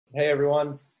Hey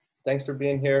everyone, thanks for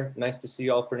being here. Nice to see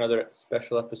you all for another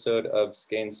special episode of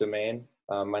Skain's Domain.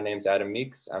 My name's Adam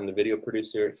Meeks. I'm the video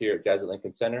producer here at Jazz at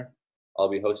Lincoln Center. I'll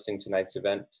be hosting tonight's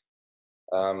event.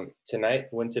 Tonight,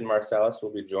 Wynton Marsalis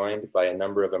will be joined by a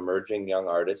number of emerging young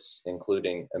artists,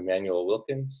 including Immanuel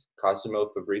Wilkins, Cosimo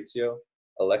Fabrizio,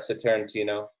 Alexa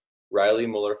Tarantino, Riley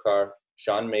Mulherkar,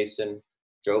 Sean Mason,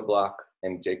 Joe Block,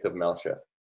 and Jacob Melsha.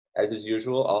 As is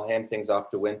usual, I'll hand things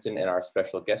off to Wynton and our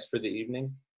special guest for the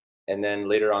evening, and then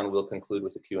later on we'll conclude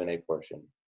with a Q&A portion.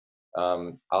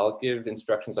 I'll give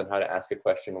instructions on how to ask a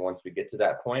question once we get to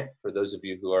that point for those of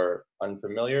you who are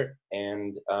unfamiliar,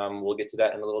 and we'll get to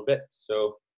that in a little bit.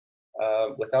 So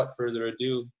without further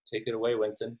ado, take it away,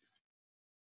 Wynton.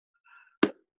 I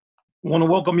want to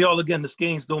welcome y'all again to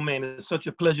Skain's Domain. It's such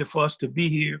a pleasure for us to be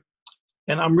here.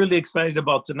 And I'm really excited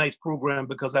about tonight's program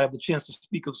because I have the chance to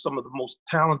speak of some of the most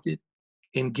talented,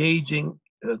 engaging,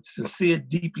 sincere,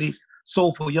 deeply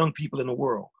soulful young people in the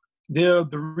world. They're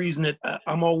the reason that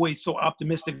I'm always so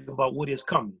optimistic about what is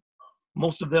coming.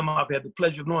 Most of them I've had the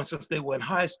pleasure of knowing since they were in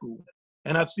high school,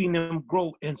 and I've seen them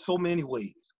grow in so many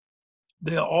ways.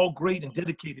 They are all great and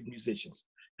dedicated musicians,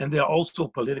 and they're also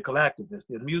political activists.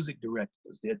 They're music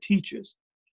directors, they're teachers,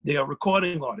 they are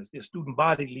recording artists, they're student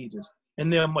body leaders,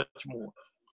 and they're much more.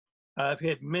 I've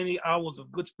had many hours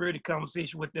of good spirited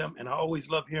conversation with them, and I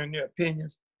always love hearing their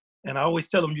opinions. And I always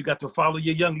tell them you got to follow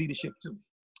your young leadership too.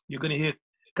 You're gonna hear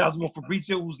Cosimo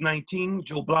Fabrizio, who's 19,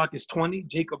 Joe Block is 20,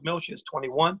 Jacob Melsha is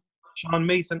 21, Sean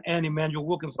Mason and Immanuel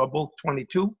Wilkins are both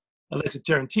 22, Alexa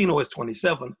Tarantino is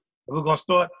 27. And we're gonna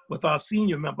start with our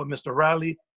senior member, Mr.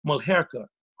 Riley Mulherkar,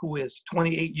 who is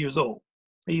 28 years old.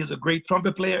 He is a great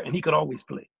trumpet player and he could always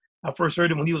play. I first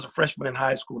heard him when he was a freshman in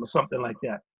high school or something like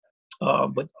that.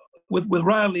 But with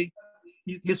Riley,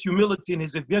 his humility and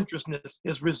his adventurousness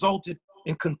has resulted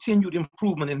in continued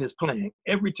improvement in his playing.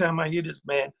 Every time I hear this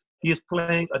man, he is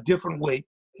playing a different way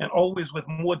and always with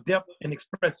more depth and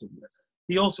expressiveness.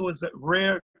 He also has a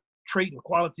rare trait and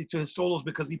quality to his solos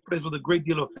because he plays with a great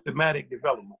deal of thematic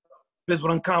development. He plays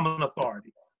with uncommon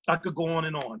authority. I could go on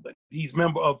and on, but he's a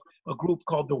member of a group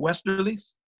called the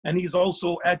Westerlies, and he's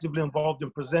also actively involved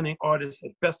in presenting artists at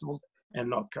festivals in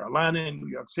North Carolina, in New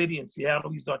York City, and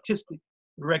Seattle. He's the artistic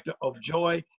director of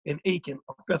Joy in Aiken,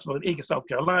 a festival in Aiken, South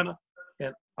Carolina.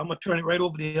 And I'm gonna turn it right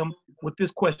over to him with this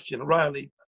question.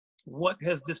 Riley, what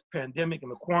has this pandemic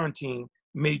and the quarantine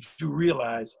made you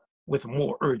realize with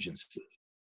more urgency?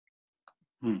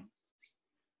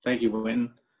 Thank you,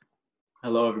 Wynton.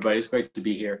 Hello, everybody. It's great to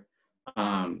be here.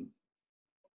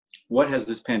 What has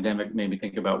this pandemic made me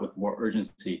think about with more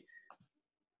urgency?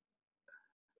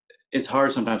 It's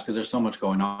hard sometimes because there's so much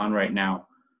going on right now.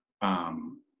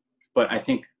 But I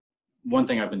think one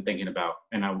thing I've been thinking about,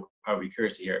 and I would be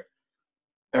curious to hear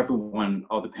everyone,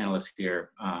 all the panelists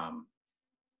here,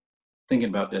 thinking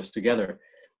about this together,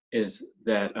 is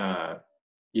that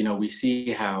we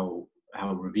see how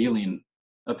revealing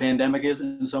a pandemic is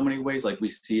in so many ways. Like we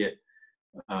see it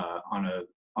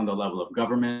on the level of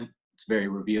government. It's very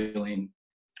revealing.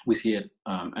 We see it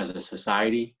as a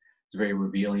society. It's very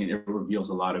revealing. It reveals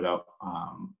a lot about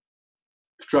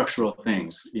structural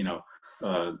things,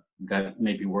 that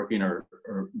may be working or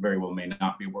very well may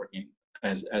not be working,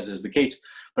 as is the case.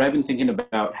 But I've been thinking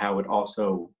about how it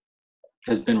also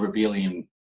has been revealing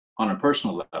on a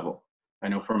personal level. I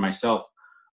know for myself,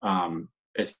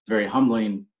 it's a very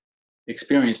humbling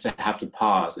experience to have to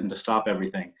pause and to stop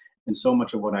everything. And so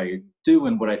much of what I do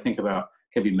and what I think about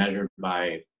can be measured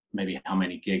by maybe how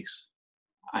many gigs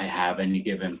I have any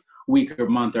given week or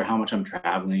month, or how much I'm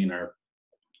traveling, or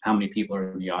how many people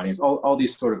are in the audience, all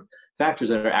these sort of factors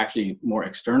that are actually more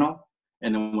external.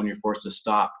 And then when you're forced to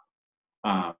stop,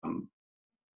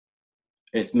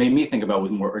 it's made me think about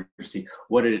with more urgency,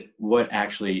 what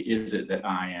actually is it that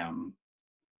I am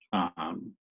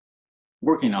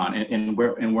working on, and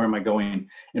where am I going,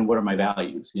 and what are my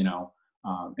values,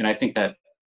 and I think that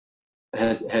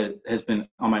has been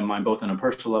on my mind both on a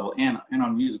personal level and on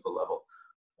a musical level.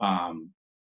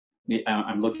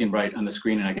 I'm looking right on the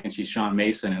screen and I can see Sean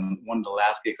Mason, and one of the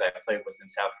last gigs I played was in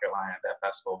South Carolina at that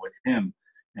festival with him.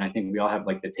 And I think we all have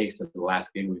like the taste of the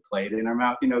last gig we played in our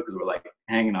mouth, because we're like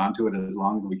hanging on to it as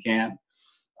long as we can.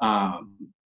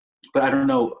 But I don't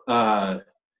know, I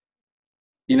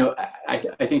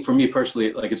think for me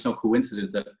personally, like it's no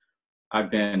coincidence that I've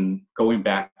been going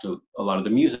back to a lot of the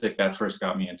music that first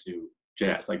got me into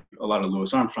jazz, like a lot of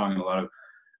Louis Armstrong and a lot of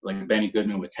like Benny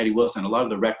Goodman with Teddy Wilson, a lot of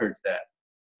the records that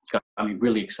got me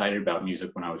really excited about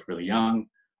music when I was really young.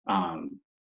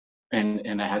 And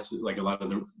it has like a lot of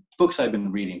the books I've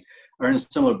been reading are in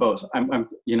similar boats. I'm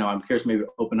curious maybe to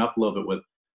open up a little bit with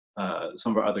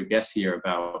some of our other guests here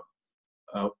about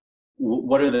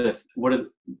what are the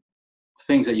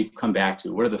things that you've come back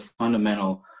to? What are the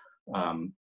fundamental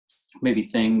maybe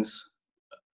things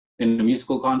in a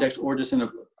musical context, or just in a,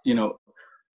 you know,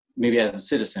 maybe as a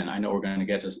citizen? I know we're going to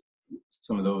get to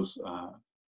some of those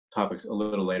topics a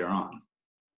little later on.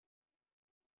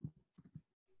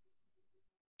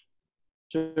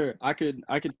 Sure, I could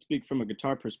speak from a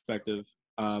guitar perspective.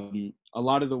 A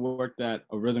lot of the work that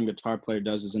a rhythm guitar player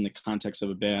does is in the context of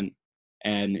a band,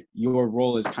 and your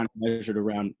role is kind of measured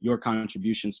around your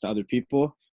contributions to other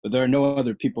people, but there are no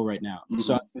other people right now. Mm-hmm.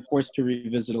 So I'm forced to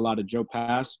revisit a lot of Joe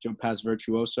Pass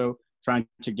Virtuoso, trying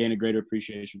to gain a greater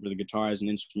appreciation for the guitar as an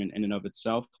instrument in and of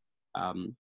itself.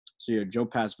 So yeah, Joe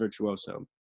Pass Virtuoso.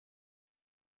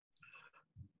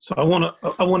 So I want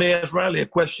to ask Riley a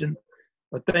question.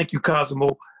 Thank you,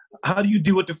 Cosimo. How do you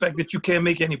deal with the fact that you can't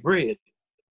make any bread?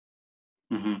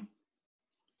 Mm-hmm.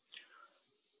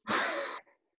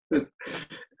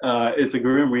 It's a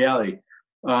grim reality.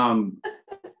 I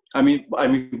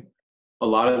mean, a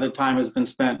lot of the time has been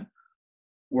spent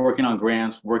working on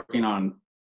grants, working on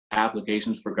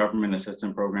applications for government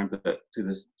assistance programs that to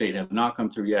this date have not come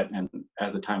through yet. And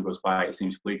as the time goes by, it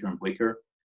seems bleaker and bleaker.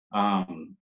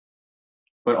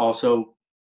 But also,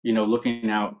 you know, looking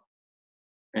out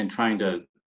and trying to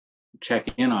check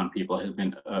in on people has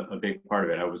been a big part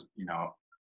of it. I was, you know,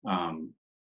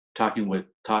 talking with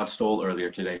Todd Stoll earlier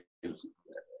today, who's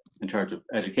in charge of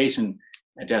education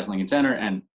at Jazz Lincoln Center,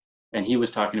 and he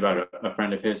was talking about a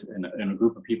friend of his and a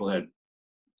group of people had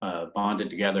bonded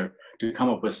together to come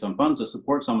up with some funds to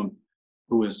support someone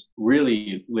who was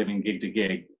really living gig to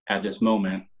gig at this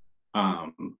moment.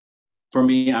 For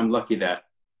me, I'm lucky that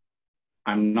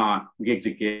I'm not gig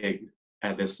to gig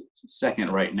at this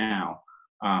second right now.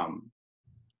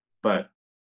 But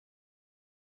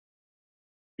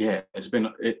yeah, it's been,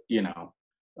 you know,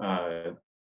 I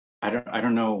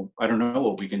don't know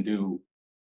what we can do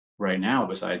right now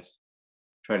besides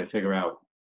try to figure out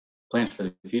plans for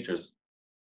the futures.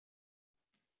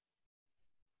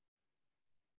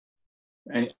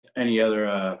 Any other?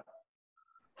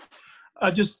 I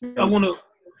want to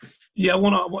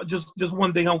just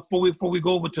one thing before we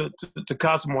go over to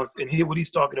Cosimo and hear what he's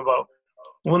talking about.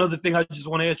 One other thing I just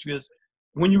want to ask you is,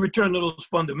 when you return to those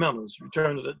fundamentals,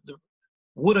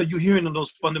 what are you hearing in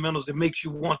those fundamentals that makes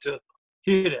you want to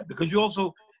hear that? Because you have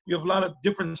a lot of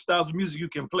different styles of music you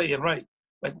can play and write.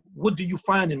 Like, what do you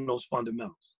find in those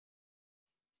fundamentals?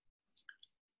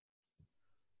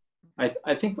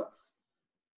 I think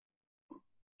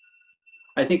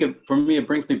for me, it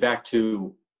brings me back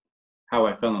to how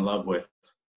I fell in love with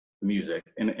the music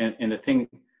and the thing,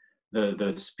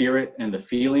 the spirit and the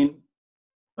feeling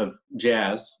of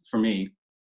jazz for me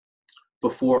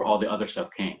before all the other stuff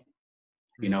came.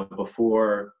 You know,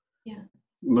 before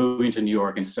moving to New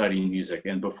York and studying music,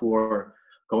 and before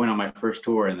going on my first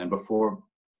tour, and then before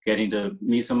getting to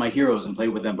meet some of my heroes and play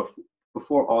with them,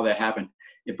 before all that happened,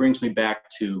 it brings me back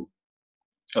to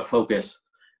a focus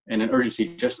and an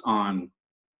urgency just on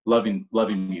loving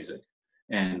music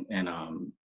and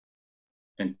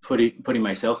putting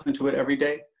myself into it every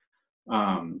day.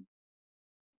 And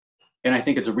I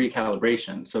think it's a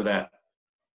recalibration so that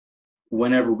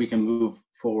whenever we can move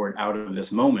forward out of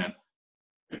this moment,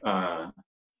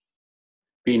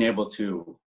 being able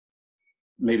to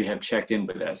maybe have checked in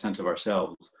with that sense of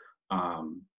ourselves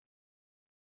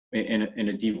in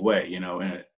a deep way, you know,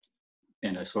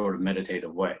 in a sort of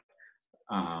meditative way.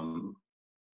 I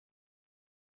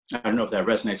don't know if that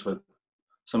resonates with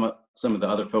some of the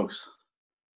other folks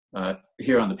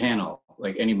here on the panel,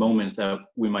 like any moments that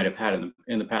we might have had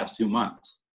in the past 2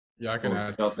 months. Yeah, I can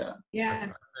ask. Felt that.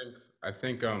 Yeah. I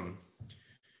think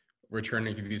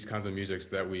returning to these kinds of musics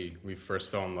that we first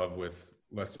fell in love with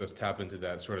lets us tap into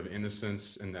that sort of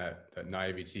innocence and that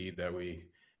naivety that we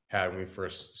had when we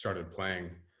first started playing.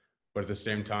 But at the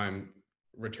same time,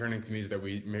 returning to music that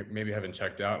we maybe haven't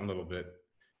checked out in a little bit,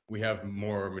 we have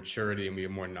more maturity and we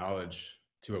have more knowledge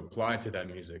to apply to that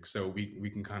music. So we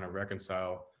can kind of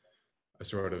reconcile a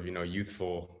sort of, you know,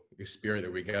 youthful spirit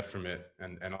that we get from it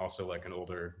and also like an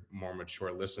older, more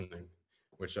mature listening,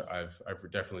 which I've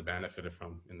definitely benefited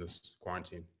from in this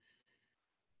quarantine.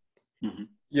 Mm-hmm.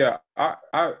 Yeah,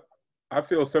 I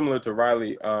feel similar to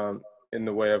Riley in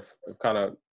the way of kind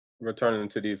of returning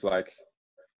to these like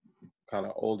kind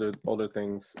of older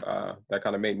things that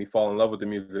kind of made me fall in love with the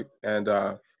music. And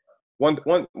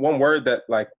one word that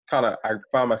like kind of I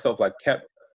found myself like kept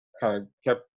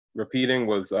repeating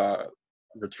was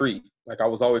retreat. Like I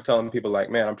was always telling people like,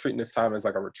 man, I'm treating this time as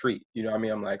like a retreat. You know what I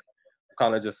mean? I'm like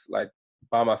kind of just like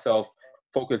by myself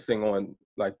focusing on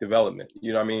like development.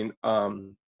 You know what I mean?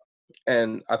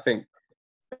 And I think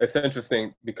it's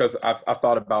interesting because I've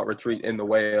thought about retreat in the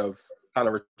way of kind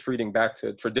of retreating back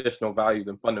to traditional values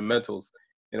and fundamentals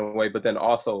in a way, but then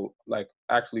also like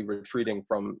actually retreating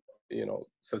from, you know,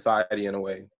 society in a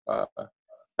way,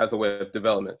 as a way of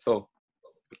development. So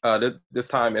this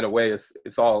time in a way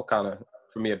it's all kind of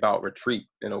for me about retreat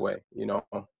in a way, you know.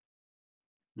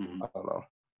 Mm-hmm. I don't know.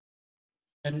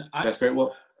 And that's great.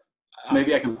 Well,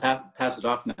 maybe I can pass it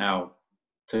off now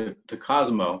to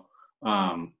Cosimo,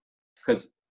 because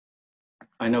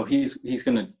I know he's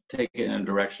going to take it in a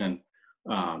direction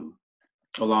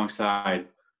alongside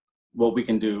what we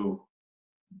can do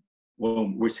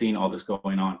when we're seeing all this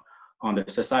going on the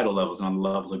societal levels, on the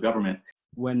levels of government.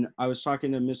 When I was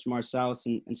talking to Mr. Marsalis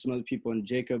and some other people and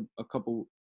Jacob a couple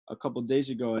days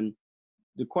ago, and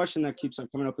the question that keeps on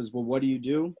coming up is, well, what do you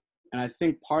do? And I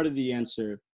think part of the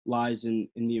answer lies in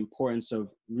the importance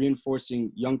of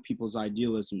reinforcing young people's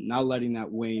idealism, not letting that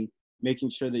wane, making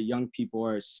sure that young people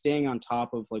are staying on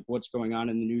top of like what's going on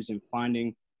in the news and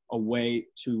finding a way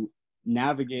to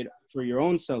navigate for your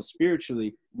own self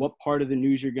spiritually what part of the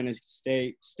news you're going to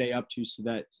stay up to so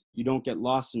that you don't get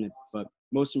lost in it. But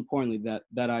most importantly,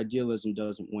 that idealism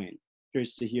doesn't wane.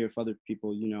 Curious to hear if other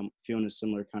people, you know, feel in a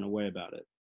similar kind of way about it.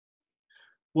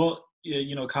 Well,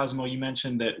 you know, Cosimo, you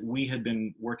mentioned that we had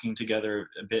been working together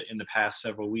a bit in the past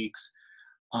several weeks.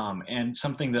 And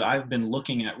something that I've been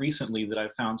looking at recently that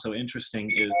I've found so interesting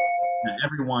is that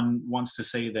everyone wants to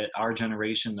say that our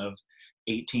generation of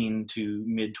 18 to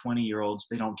mid 20-year-olds,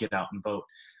 they don't get out and vote.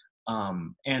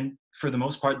 And for the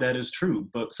most part, that is true.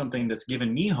 But something that's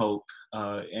given me hope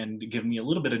and given me a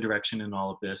little bit of direction in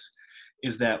all of this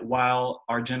is that while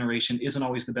our generation isn't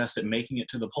always the best at making it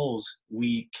to the polls,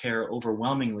 we care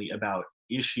overwhelmingly about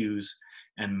issues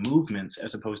and movements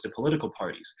as opposed to political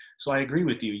parties. So I agree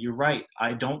with you. You're right.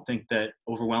 I don't think that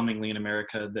overwhelmingly in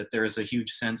America that there is a huge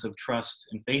sense of trust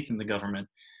and faith in the government,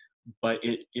 but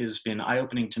it has been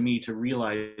eye-opening to me to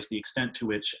realize the extent to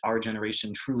which our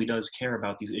generation truly does care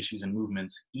about these issues and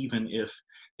movements, even if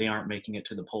they aren't making it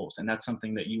to the polls. And that's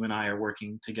something that you and I are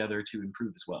working together to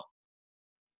improve as well.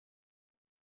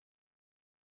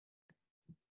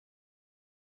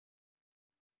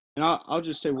 And I'll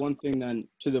just say one thing then,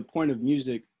 to the point of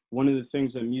music. One of the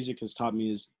things that music has taught me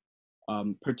is,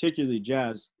 particularly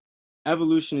jazz,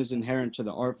 evolution is inherent to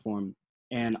the art form.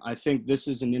 And I think this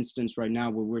is an instance right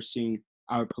now where we're seeing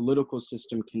our political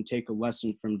system can take a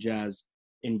lesson from jazz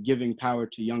in giving power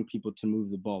to young people to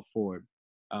move the ball forward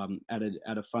at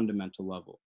a fundamental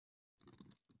level.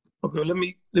 Okay, let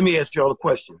me ask y'all a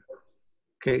question.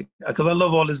 Okay, because I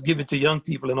love all this give it to young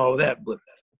people and all of that, but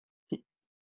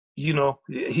you know,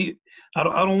 I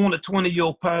don't want a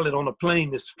 20-year-old pilot on a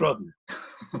plane that's struggling.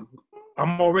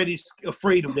 I'm already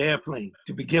afraid of the airplane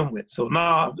to begin with. So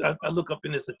now I look up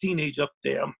and there's a teenager up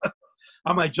there.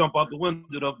 I might jump out the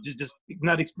window just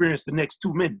not experience the next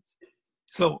 2 minutes.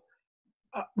 So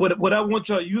what I want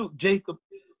y'all, Jacob,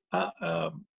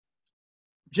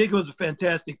 Jacob is a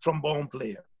fantastic trombone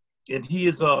player, and he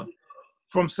is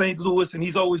from St. Louis, and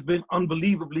he's always been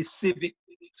unbelievably civic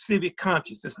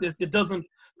conscious. It doesn't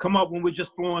come out when we're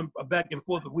just flowing back and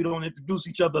forth if we don't introduce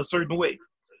each other a certain way.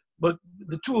 But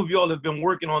the two of y'all have been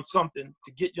working on something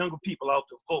to get younger people out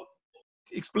to vote.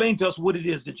 Explain to us what it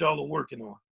is that y'all are working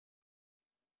on.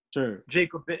 Sure.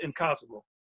 Jacob and Cosimo.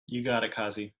 You got it,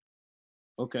 Kazi.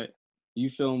 Okay.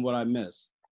 You feeling what I miss?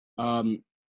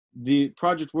 The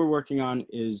project we're working on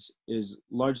is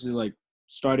largely like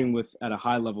starting with at a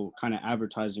high level kind of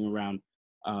advertising around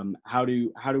how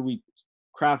do we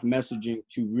craft messaging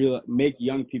to make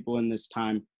young people in this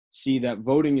time see that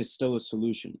voting is still a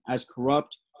solution. As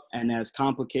corrupt and as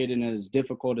complicated and as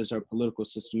difficult as our political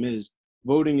system is,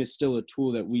 voting is still a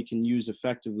tool that we can use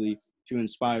effectively to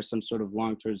inspire some sort of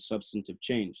long-term substantive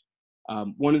change.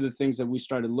 One of the things that we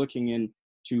started looking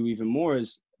into even more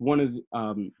is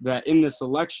that in this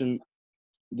election,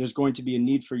 there's going to be a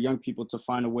need for young people to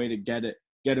find a way to get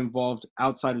involved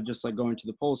outside of just like going to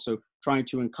the polls. So trying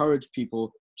to encourage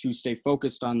people to stay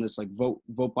focused on this, like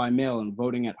vote by mail and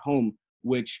voting at home,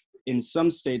 which in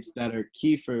some states that are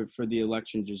key for the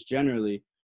election just generally,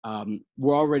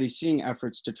 we're already seeing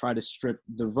efforts to try to strip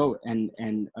the vote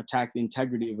and attack the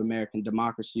integrity of American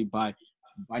democracy by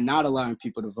not allowing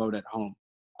people to vote at home.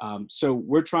 So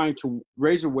we're trying to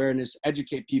raise awareness,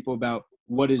 educate people about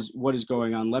what is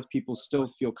going on, let people still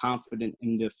feel confident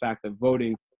in the fact that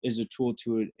voting is a tool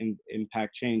to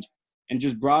impact change, and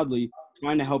just broadly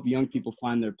trying to help young people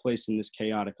find their place in this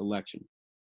chaotic election,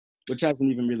 which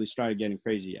hasn't even really started getting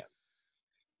crazy yet.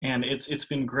 And it's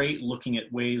been great looking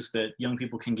at ways that young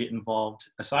people can get involved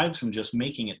aside from just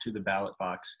making it to the ballot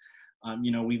box.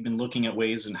 We've been looking at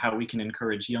ways and how we can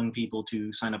encourage young people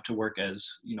to sign up to work as,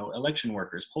 election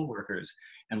workers, poll workers,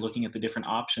 and looking at the different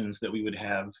options that we would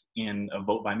have in a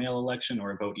vote by mail election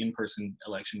or a vote in-person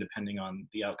election, depending on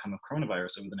the outcome of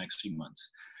coronavirus over the next few months.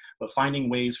 But finding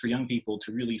ways for young people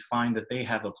to really find that they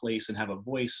have a place and have a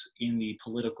voice in the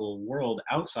political world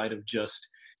outside of just,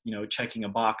 checking a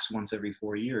box once every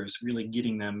 4 years, really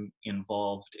getting them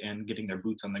involved and getting their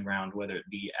boots on the ground, whether it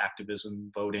be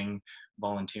activism, voting,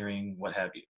 volunteering, what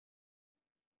have you.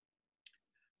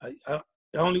 I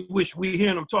only wish we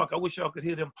hearing them talk. I wish y'all could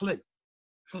hear them play.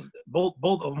 Both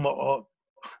of them are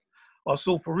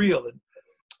so for real. And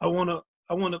I wanna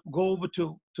go over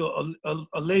to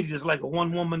a lady that's like a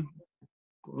one-woman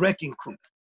wrecking crew.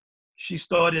 She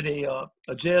started a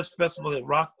jazz festival in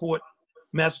Rockport,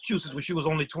 Massachusetts, when she was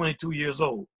only 22 years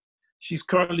old. She's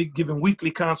currently giving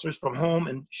weekly concerts from home,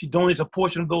 and she donates a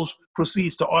portion of those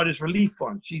proceeds to Artist Relief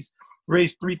Fund. She's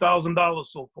raised $3,000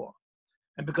 so far.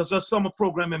 And because her summer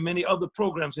program and many other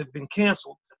programs have been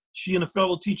canceled, she and a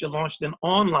fellow teacher launched an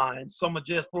online summer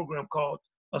jazz program called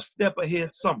A Step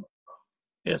Ahead Summer.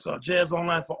 It's jazz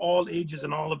online for all ages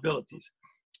and all abilities.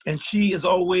 And she is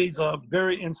always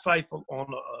very insightful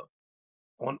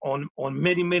on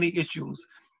many, many issues.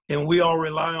 And we all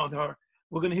rely on her.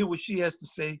 We're going to hear what she has to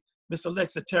say. Miss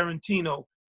Alexa Tarantino,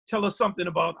 tell us something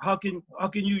about how can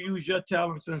you use your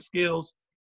talents and skills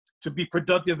to be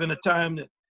productive in a time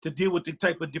to deal with the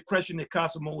type of depression that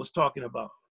Cosimo was talking about.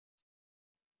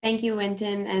 Thank you,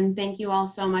 Wynton, and thank you all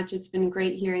so much. It's been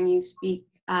great hearing you speak,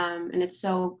 and it's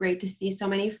so great to see so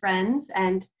many friends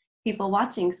and people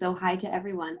watching, so hi to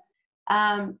everyone.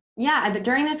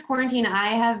 During this quarantine, I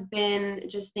have been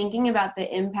just thinking about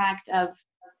the impact of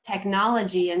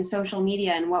technology and social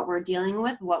media and what we're dealing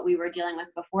with, what we were dealing with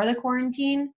before the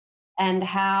quarantine, and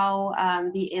how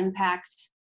the impact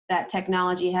that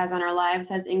technology has on our lives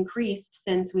has increased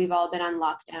since we've all been on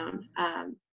lockdown.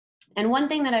 And one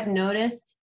thing that I've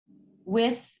noticed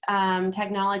with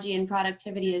technology and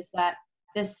productivity is that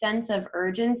this sense of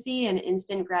urgency and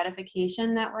instant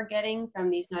gratification that we're getting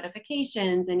from these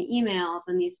notifications and emails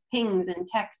and these pings and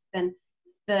texts, and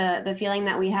the feeling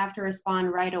that we have to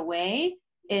respond right away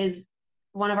is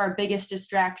one of our biggest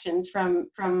distractions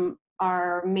from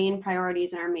our main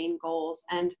priorities and our main goals.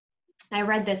 And I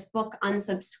read this book,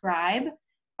 Unsubscribe,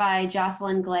 by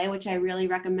Jocelyn Glay, which I really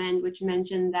recommend, which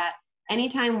mentioned that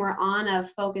anytime we're on a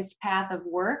focused path of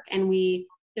work and we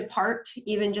depart,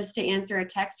 even just to answer a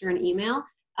text or an email,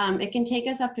 it can take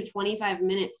us up to 25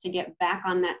 minutes to get back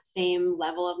on that same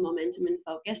level of momentum and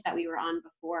focus that we were on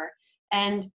before.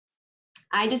 And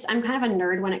I'm kind of a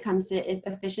nerd when it comes to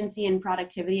efficiency and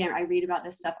productivity. I read about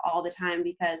this stuff all the time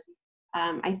because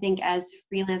I think as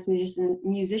freelance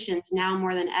musicians, now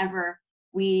more than ever,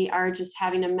 we are just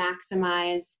having to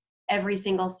maximize every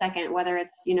single second, whether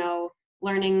it's,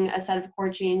 learning a set of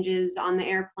chord changes on the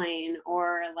airplane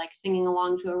or like singing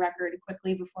along to a record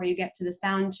quickly before you get to the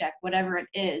sound check, whatever it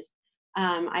is.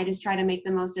 I just try to make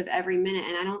the most of every minute.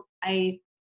 And I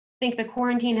think the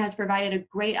quarantine has provided a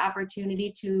great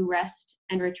opportunity to rest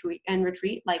and retreat,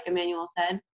 like Immanuel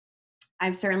said.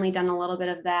 I've certainly done a little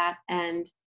bit of that, and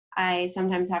I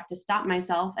sometimes have to stop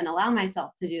myself and allow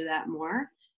myself to do that more.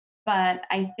 But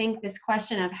I think this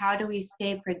question of how do we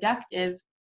stay productive,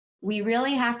 we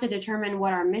really have to determine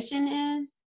what our mission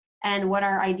is and what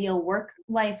our ideal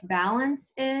work-life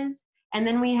balance is. And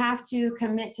then we have to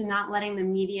commit to not letting the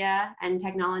media and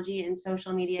technology and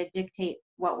social media dictate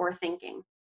what we're thinking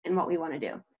and what we want to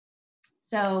do.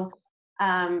 So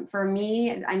for me,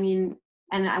 and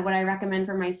what I recommend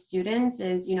for my students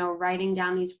is, writing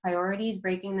down these priorities,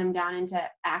 breaking them down into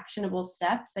actionable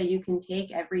steps that you can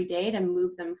take every day to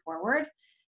move them forward.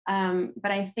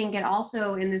 But I think it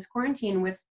also, in this quarantine,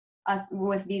 with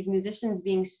these musicians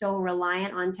being so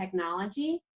reliant on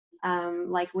technology,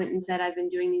 like Wynton said, I've been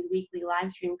doing these weekly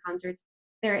live stream concerts.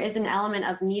 There is an element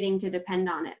of needing to depend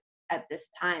on it at this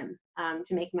time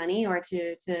to make money or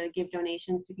to give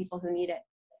donations to people who need it.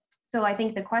 So I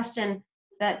think the question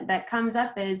that comes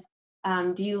up is,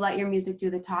 do you let your music do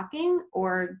the talking,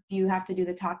 or do you have to do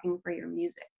the talking for your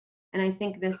music? And I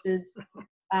think this is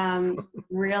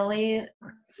really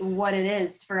what it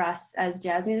is for us as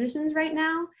jazz musicians right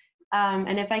now.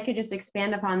 And if I could just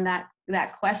expand upon that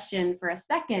question for a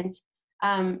second,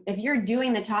 if you're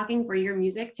doing the talking for your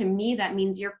music, to me, that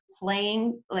means you're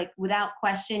playing, like, without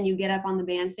question. You get up on the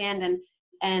bandstand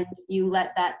and you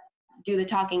let that do the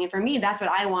talking. And for me, that's what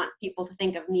I want people to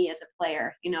think of me as a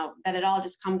player, that it all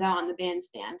just comes out on the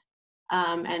bandstand.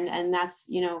 And that's,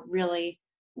 really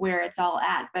where it's all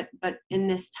at. But in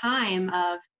this time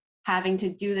of having to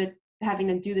do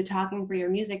the talking for your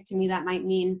music, to me, that might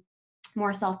mean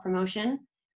more self-promotion,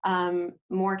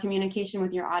 more communication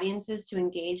with your audiences to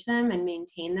engage them and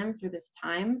maintain them through this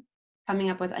time, coming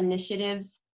up with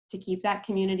initiatives to keep that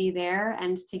community there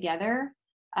and together.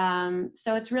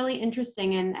 So it's really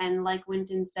interesting, and like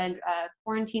Wynton said,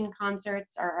 quarantine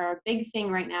concerts are a big thing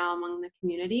right now among the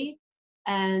community.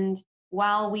 And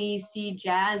while we see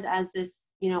jazz as this,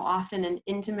 often an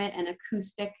intimate and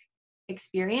acoustic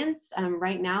experience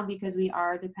right now, because we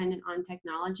are dependent on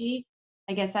technology,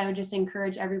 I guess I would just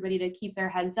encourage everybody to keep their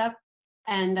heads up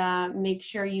and make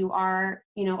sure you are,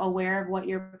 aware of what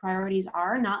your priorities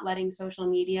are, not letting social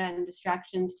media and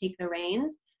distractions take the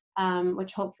reins,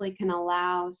 which hopefully can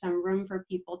allow some room for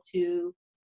people to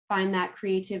find that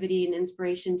creativity and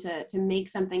inspiration to make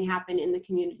something happen in the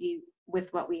community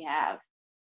with what we have.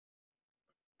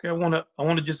 Okay, I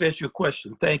want to just ask you a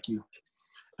question. Thank you.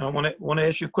 I want to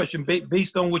ask you a question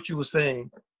based on what you were saying.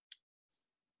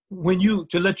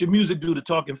 To let your music do the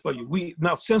talking for you.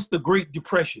 Now, since the Great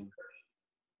Depression,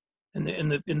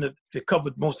 it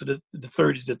covered most of the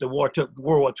 30s that World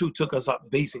War II took us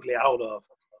basically out of.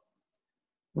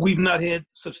 We've not had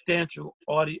substantial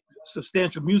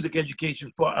music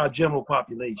education for our general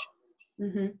population.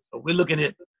 Mm-hmm. So we're looking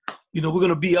at, we're going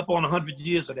to be up on 100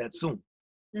 years of that soon.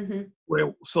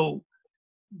 Mm-hmm.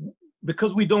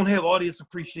 Because we don't have audience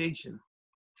appreciation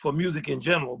for music in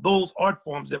general, those art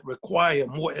forms that require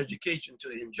more education to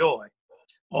enjoy,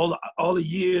 all the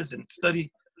years and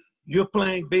study, you're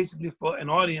playing basically for an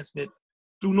audience that,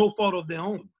 through no fault of their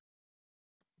own,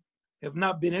 have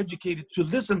not been educated to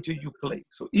listen to you play.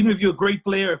 So even if you're a great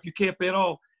player, if you can't play at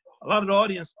all, a lot of the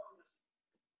audience,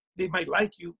 they might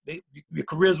like you, your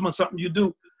charisma, something you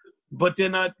do, but they're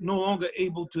no longer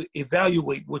able to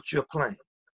evaluate what you're playing.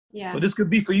 Yeah. So this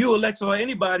could be for you, Alexa, or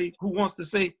anybody who wants to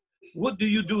say, what do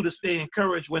you do to stay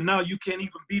encouraged when now you can't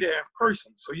even be there in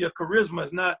person? So your charisma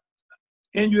is not,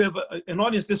 and you have an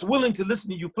audience that's willing to listen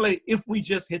to you play. If we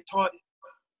just had taught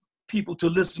people to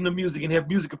listen to music and have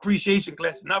music appreciation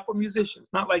classes, not for musicians,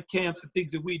 not like camps and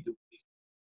things that we do.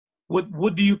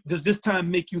 Does this time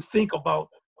make you think about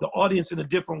the audience in a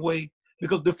different way?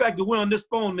 Because the fact that we're on this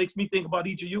phone makes me think about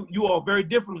each of you all very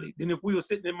differently than if we were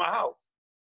sitting in my house.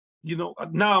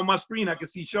 Now on my screen, I can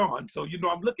see Sean. So,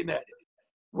 I'm looking at it.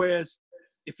 Whereas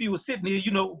if he was sitting here,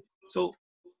 so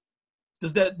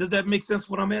does that make sense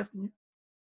what I'm asking you?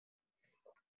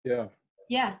 Yeah.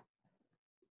 Yeah.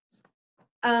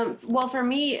 Well, for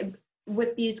me,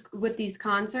 with these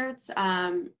concerts,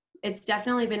 it's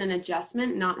definitely been an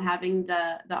adjustment not having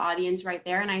the audience right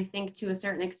there. And I think to a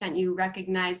certain extent you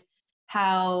recognize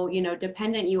how,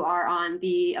 dependent you are on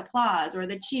the applause or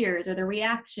the cheers or the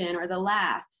reaction or the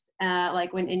laughs,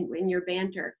 like when in your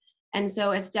banter. And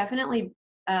so it's definitely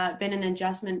been an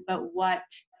adjustment, but what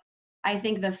I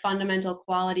think the fundamental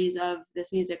qualities of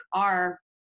this music are,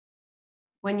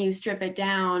 when you strip it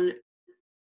down,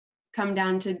 come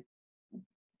down to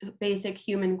basic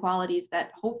human qualities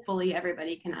that hopefully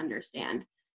everybody can understand.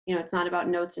 It's not about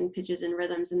notes and pitches and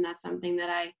rhythms, and that's something that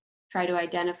I try to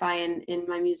identify in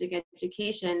my music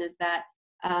education, is that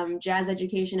jazz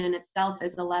education in itself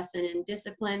is a lesson in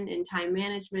discipline, in time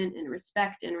management, in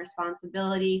respect, in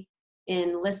responsibility,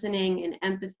 in listening, in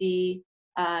empathy,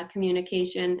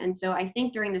 communication. And so I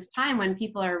think during this time when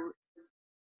people are,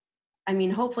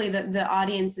 hopefully the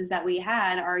audiences that we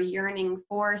had are yearning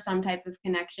for some type of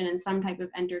connection and some type of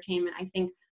entertainment. I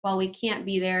think while we can't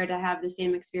be there to have the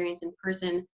same experience in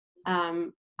person,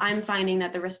 I'm finding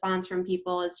that the response from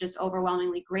people is just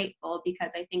overwhelmingly grateful,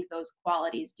 because I think those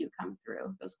qualities do come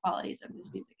through, those qualities of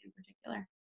this music in particular.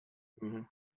 Mm-hmm.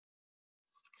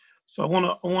 So I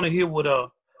want to hear what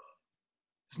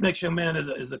this next young man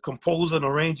is a composer and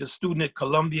arranger, student at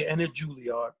Columbia and at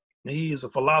Juilliard. And he is a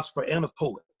philosopher and a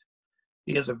poet.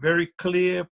 He has a very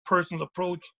clear, personal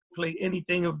approach, play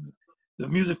anything of the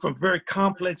music, from very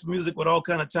complex music with all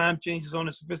kind of time changes on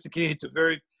it, sophisticated, to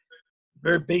very,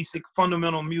 very basic,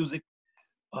 fundamental music.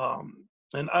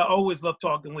 And I always love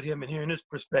talking with him and hearing his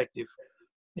perspective.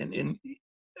 And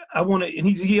I want to, and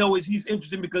he's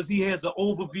interesting because he has an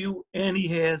overview and he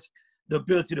has the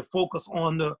ability to focus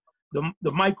on the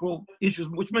micro issues,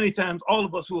 which many times all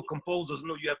of us who are composers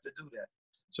know you have to do that.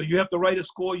 So you have to write a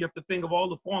score, you have to think of all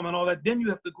the form and all that. Then you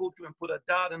have to go through and put a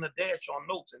dot and a dash on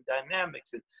notes and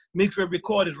dynamics and make sure every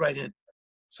chord is right in.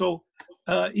 So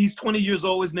he's 20 years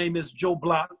old. His name is Joe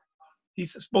Block.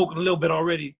 He's spoken a little bit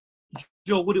already.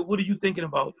 Joe, what are you thinking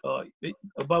about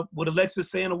what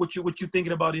Alexa's saying, or what you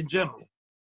thinking about in general?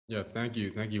 Yeah, thank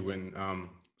you, Wynton.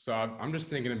 So I'm just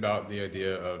thinking about the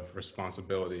idea of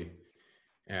responsibility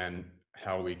and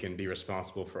how we can be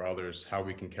responsible for others, how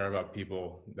we can care about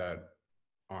people that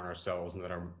aren't ourselves and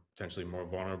that are potentially more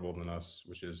vulnerable than us,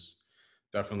 which is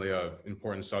definitely a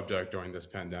important subject during this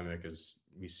pandemic, as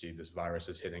we see this virus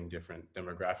is hitting different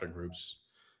demographic groups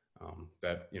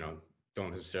that, you know,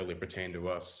 don't necessarily pertain to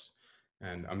us.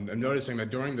 And I'm noticing that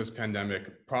during this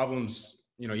pandemic, problems,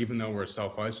 you know, even though we're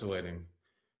self-isolating,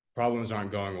 problems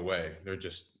aren't going away.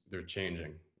 They're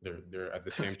changing. They're at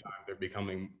the same time, they're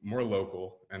becoming more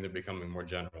local and they're becoming more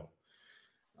general.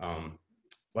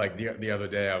 Like the other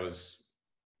day, I was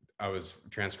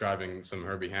transcribing some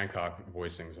Herbie Hancock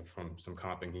voicings from some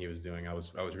comping he was doing. I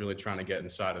was really trying to get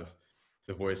inside of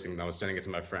the voicing, and I was sending it to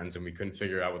my friends, and we couldn't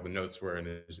figure out what the notes were, and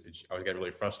I was getting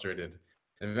really frustrated.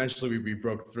 And eventually we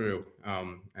broke through,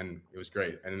 and it was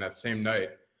great. And in that same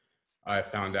night, I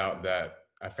found out that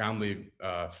a family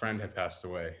friend had passed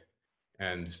away.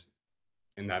 And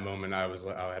in that moment, I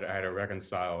had to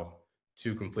reconcile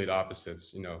two complete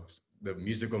opposites, you know, the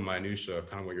musical minutia,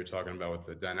 kind of what you're talking about with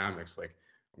the dynamics, like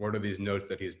what are these notes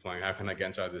that he's playing? How can I get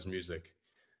inside this music?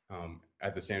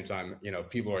 At the same time, you know,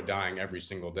 people are dying every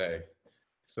single day.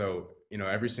 So, you know,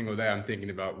 every single day I'm thinking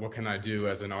about what can I do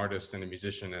as an artist and a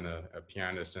musician and a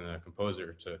pianist and a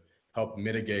composer to help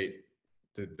mitigate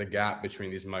the gap between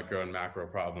these micro and macro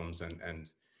problems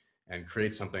and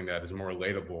create something that is more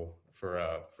relatable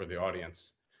for the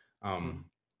audience.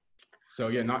 So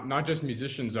yeah, not just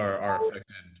musicians are affected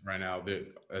right now.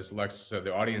 As Lex said,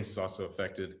 the audience is also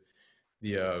affected.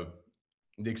 The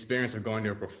experience of going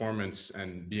to a performance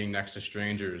and being next to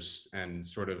strangers and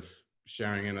sort of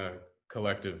sharing in a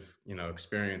collective, you know,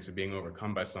 experience of being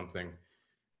overcome by something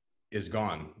is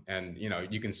gone. And, you know,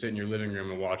 you can sit in your living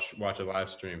room and watch a live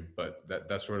stream, but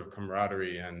that sort of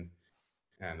camaraderie and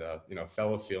you know,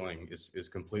 fellow feeling is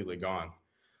completely gone.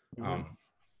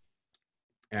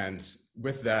 And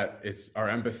with that, it's our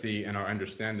empathy and our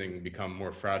understanding become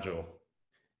more fragile.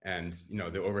 And, you know,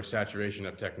 the oversaturation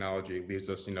of technology leaves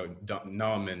us, you know,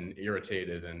 numb and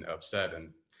irritated and upset and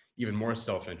even more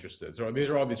self-interested. So these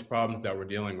are all these problems that we're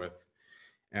dealing with.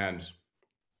 And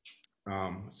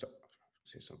so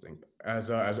say something. As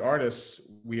artists,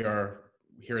 we are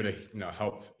here to, you know,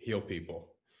 help heal people,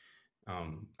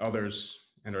 others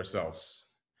and ourselves.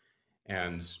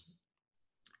 And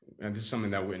this is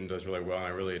something that Wynton does really well, and I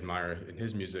really admire in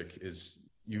his music, is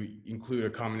you include a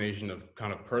combination of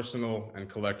kind of personal and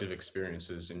collective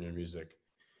experiences in your music,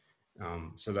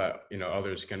 so that, you know,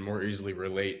 others can more easily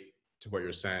relate to what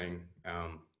you're saying,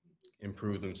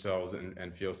 improve themselves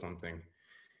and feel something.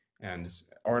 And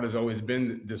art has always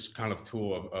been this kind of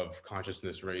tool of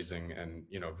consciousness raising and,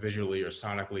 you know, visually or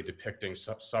sonically depicting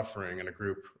suffering in a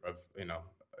group of, you know,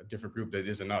 a different group that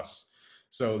isn't us.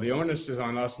 So the onus is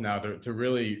on us now to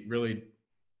really, really,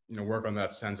 you know, work on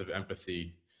that sense of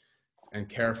empathy and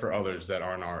care for others that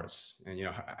aren't ours. And, you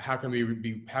know, how can we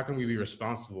be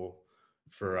responsible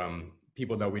for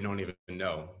people that we don't even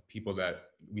know, people that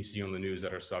we see on the news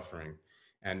that are suffering?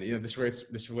 And, you know, this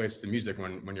relates to music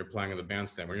when you're playing in the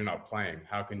bandstand, when you're not playing.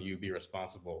 How can you be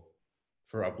responsible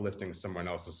for uplifting someone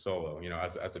else's solo? You know,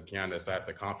 as a pianist, I have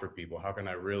to comfort people. How can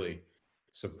I really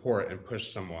support and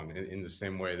push someone in the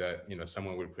same way that, you know,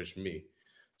 someone would push me?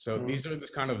 So these are the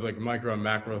kind of like micro and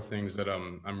macro things that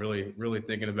I'm really, really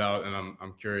thinking about, and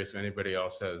I'm curious if anybody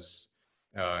else has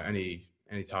any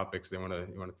topics they want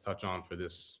to touch on for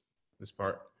this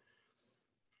part.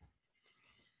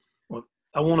 Well,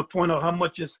 I want to point out how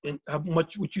much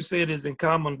what you said is in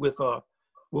common with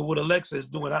what Alexa is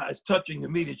doing. It's touching to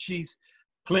me that she's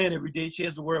playing every day. She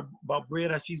has to worry about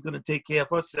bread, how she's going to take care of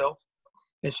herself.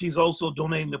 And she's also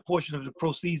donating a portion of the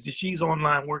proceeds that she's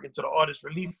online working to the Artist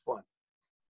Relief Fund.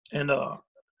 And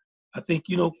I think,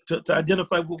 you know, to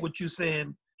identify with what you're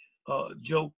saying,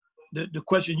 Joe, the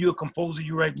question, you're a composer,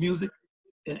 you write music.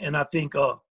 And I think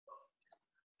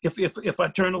if I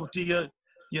turn over to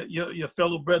your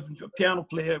fellow brethren, your piano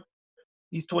player,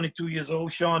 he's 22 years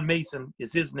old, Sean Mason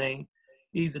is his name.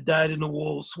 He's a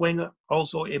dyed-in-the-wool swinger,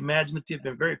 also imaginative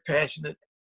and very passionate.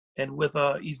 And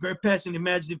he's very passionate,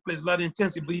 imaginative, plays a lot of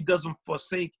intensity, but he doesn't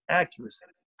forsake accuracy.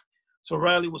 So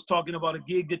Riley was talking about a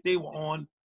gig that they were on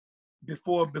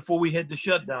before we had the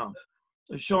shutdown.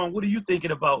 Sean, what are you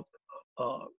thinking about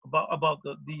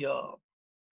the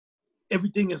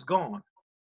everything is gone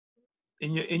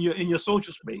in your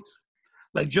social space?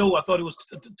 Like Joe, I thought it was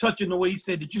touching the way he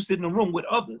said that you sit in a room with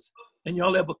others and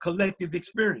y'all have a collective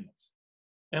experience.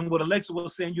 And what Alexa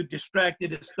was saying, you're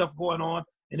distracted, there's stuff going on,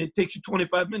 and it takes you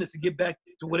 25 minutes to get back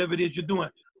to whatever it is you're doing.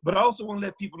 But I also want to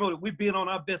let people know that we're being on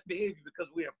our best behavior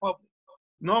because we're in public.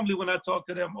 Normally when I talk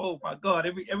to them, oh my God,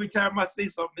 every time I say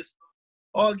something, it's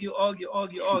argue.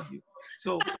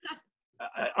 So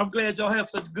I'm glad y'all have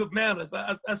such good manners.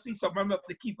 I see something, I'm up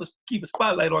to keep a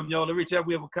spotlight on y'all every time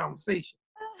we have a conversation.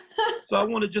 So I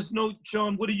want to just know,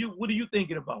 Sean, what are you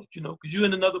thinking about? You know, because you're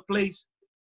in another place,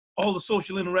 all the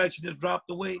social interaction has dropped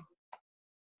away.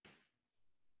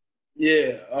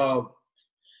 Yeah,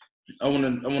 I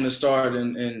want to start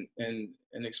and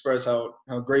express how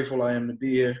grateful I am to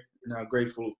be here and how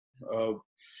grateful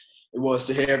it was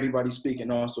to hear everybody speak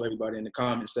and also everybody in the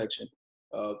comment section.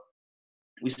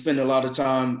 We spend a lot of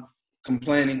time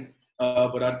complaining,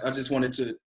 but I just wanted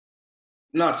to,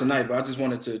 not tonight, but I just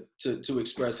wanted to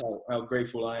express how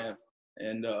grateful I am,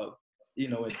 and you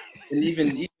know, and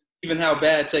even how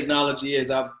bad technology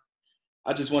is.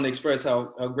 I just want to express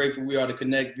how grateful we are to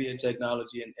connect via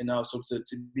technology and also to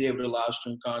be able to live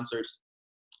stream concerts.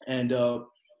 And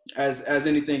as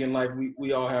anything in life,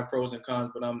 we all have pros and cons,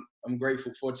 but I'm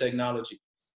grateful for technology.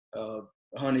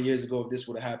 100 years ago, if this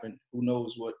would have happened, who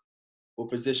knows what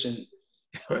position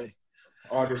right.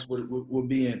 artists would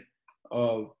be in.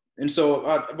 And so,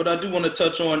 but I do want to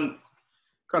touch on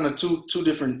kind of two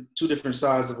different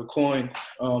sides of a coin.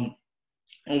 On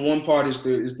one part is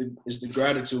the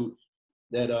gratitude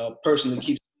that personally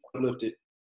keeps me uplifted,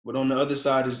 but on the other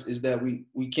side is that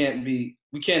we can't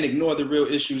ignore the real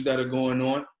issues that are going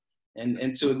on,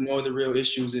 and to ignore the real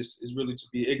issues is really to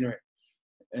be ignorant.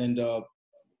 And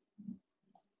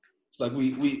it's like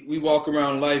we walk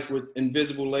around life with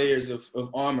invisible layers of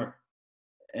armor,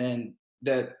 and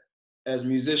that as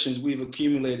musicians we've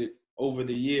accumulated over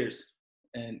the years,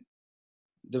 and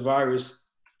the virus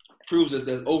proves us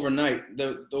that overnight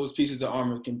those pieces of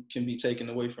armor can be taken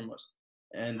away from us,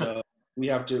 and we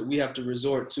have to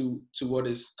resort to what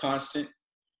is constant.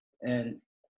 And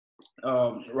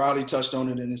Riley touched on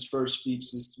it in his first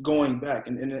speech, is going back,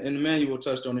 and Immanuel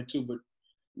touched on it too, but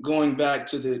going back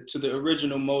to the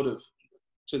original motive,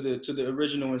 to the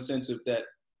original incentive that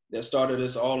started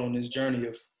us all on this journey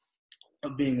of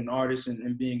being an artist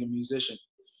and being a musician,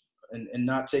 and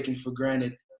not taking for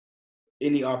granted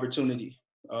any opportunity.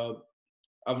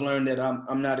 I've learned that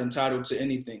I'm not entitled to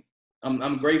anything.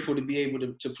 I'm grateful to be able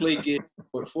to play gigs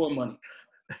for money.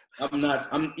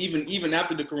 I'm even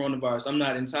after the coronavirus, I'm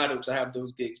not entitled to have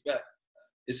those gigs back.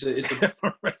 It's a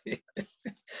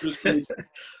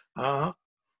uh-huh.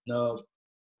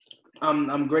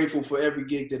 I'm grateful for every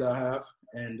gig that I have,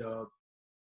 and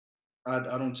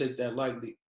I don't take that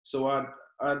lightly. So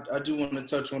I do want to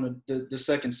touch on the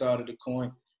second side of the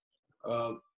coin,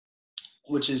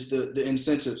 which is the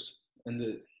incentives and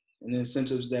the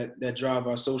incentives that drive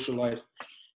our social life,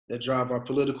 that drive our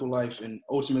political life, and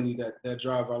ultimately that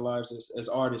drive our lives as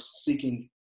artists seeking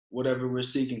whatever we're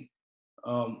seeking.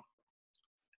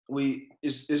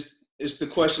 It's the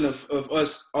question of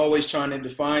us always trying to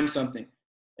define something.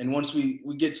 And once we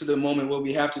get to the moment where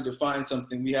we have to define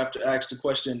something, we have to ask the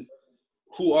question,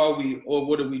 who are we, or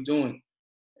what are we doing?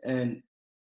 And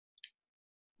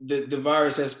the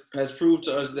virus has proved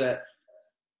to us that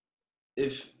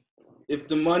if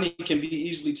the money can be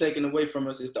easily taken away from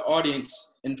us, if the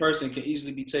audience in person can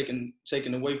easily be taken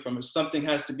away from us, something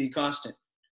has to be constant,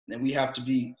 and we have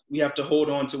to hold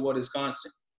on to what is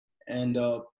constant. And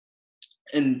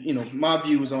you know, my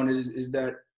views on it is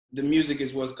that the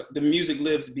music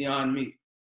lives beyond me.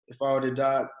 If I were to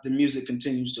die, the music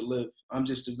continues to live. I'm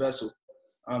just a vessel.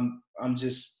 I'm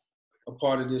just a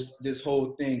part of this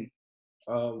whole thing,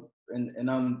 and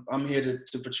I'm here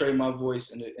to portray my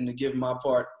voice and to give my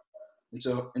part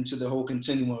into the whole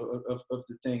continuum of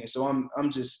the thing. And so I'm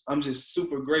just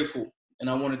super grateful, and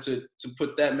I wanted to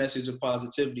put that message of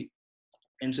positivity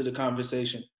into the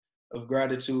conversation of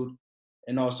gratitude,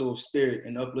 and also of spirit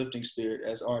and uplifting spirit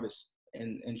as artists,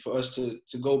 and for us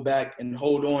to go back and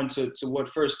hold on to what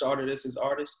first started us as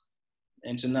artists,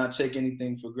 and to not take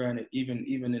anything for granted, even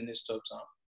in this tough time.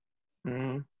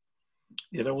 Mm-hmm.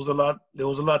 Yeah, there was a lot that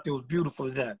was beautiful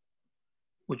in that,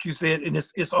 what you said, and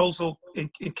it's also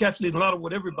encapsulating a lot of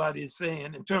what everybody is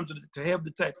saying in terms of to have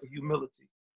the type of humility,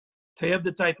 to have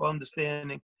the type of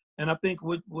understanding. And I think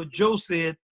what Joe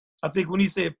said, I think when he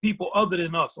said people other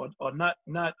than us, or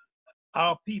not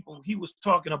our people, he was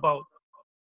talking about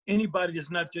anybody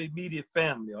that's not your immediate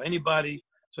family, or anybody.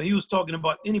 So he was talking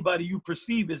about anybody you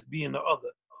perceive as being the other.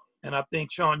 And I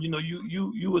think, Sean, you know,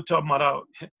 you were talking about how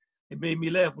it made me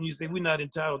laugh when you say we're not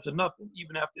entitled to nothing,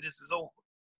 even after this is over.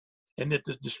 And that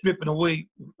the stripping away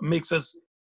makes us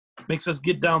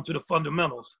get down to the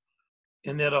fundamentals.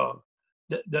 And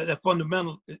that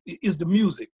fundamental is the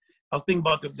music. I was thinking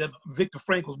about that Viktor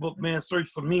Frankl's book, Man's Search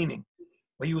for Meaning,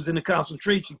 where he was in the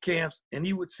concentration camps, and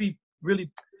he would see really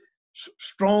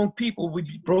strong people would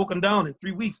be broken down in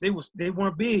 3 weeks. They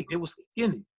weren't big, they were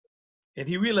skinny. And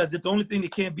he realized that the only thing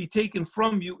that can't be taken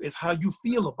from you is how you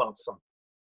feel about something.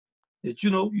 That,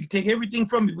 you know, you take everything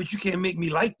from me, but you can't make me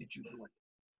like that you're doing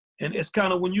it. And it's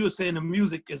kind of when you were saying the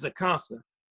music is a constant,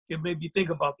 it made me think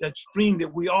about that stream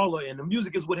that we all are in. The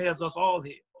music is what has us all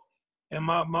here. And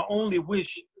my only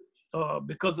wish,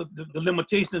 because of the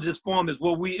limitation of this form, is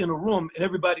where we in a room and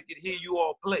everybody could hear you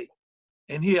all play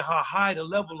and hear how high the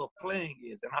level of playing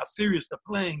is and how serious the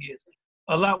playing is.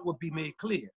 A lot would be made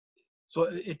clear. So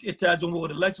it ties on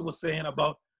what Alexa was saying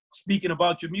about speaking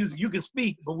about your music. You can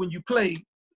speak, but when you play,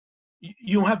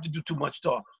 you don't have to do too much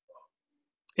talk.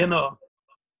 And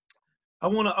I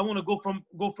wanna go from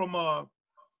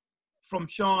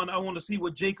Sean. I want to see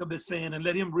what Jacob is saying and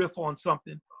let him riff on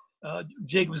something.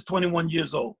 Jacob is 21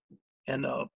 years old, and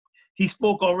he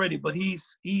spoke already, but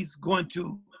he's going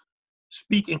to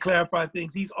speak and clarify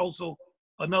things. He's also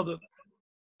another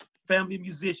family of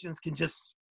musicians can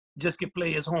just can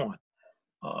play his horn.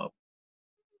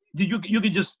 You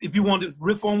can just, if you want to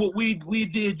riff on what we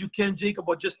did, you can, Jacob,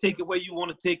 or just take it where you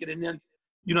want to take it, and then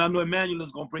I know Immanuel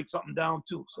is going to break something down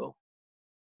too. So.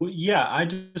 Well, yeah, I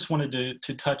just wanted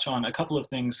to touch on a couple of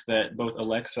things that both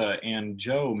Alexa and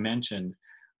Joe mentioned.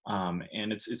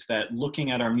 And it's that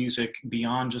looking at our music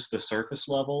beyond just the surface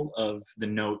level of the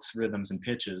notes, rhythms, and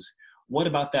pitches. What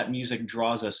about that music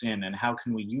draws us in, and how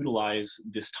can we utilize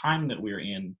this time that we're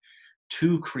in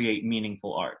to create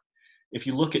meaningful art? If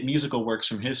you look at musical works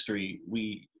from history,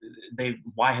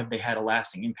 why have they had a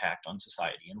lasting impact on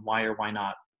society, and why or why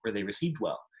not were they received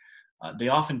well? They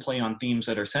often play on themes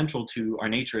that are central to our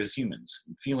nature as humans,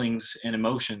 feelings and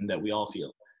emotion that we all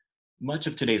feel. Much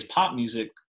of today's pop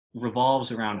music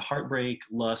revolves around heartbreak,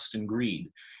 lust, and greed.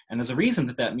 And there's a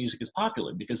reason that music is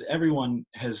popular, because everyone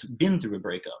has been through a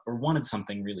breakup or wanted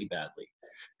something really badly.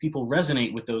 People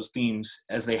resonate with those themes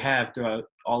as they have throughout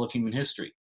all of human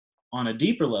history. On a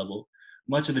deeper level,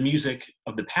 much of the music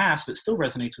of the past that still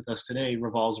resonates with us today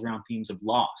revolves around themes of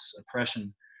loss,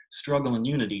 oppression, struggle, and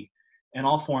unity. And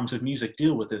all forms of music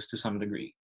deal with this to some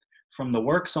degree. From the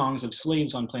work songs of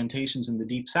slaves on plantations in the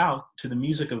Deep South to the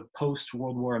music of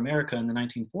post-World War America in the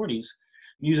 1940s,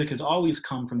 music has always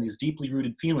come from these deeply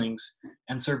rooted feelings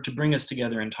and served to bring us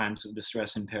together in times of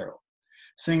distress and peril.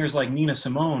 Singers like Nina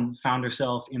Simone found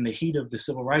herself in the heat of the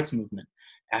civil rights movement,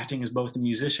 acting as both a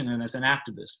musician and as an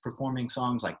activist, performing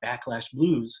songs like Backlash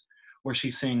Blues, where she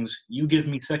sings, "You give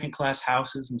me second-class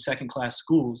houses and second-class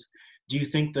schools. Do you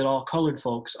think that all colored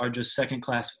folks are just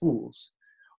second-class fools?"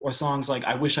 Or songs like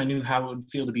 "I Wish I Knew How It Would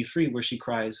Feel to Be Free," where she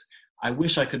cries, "I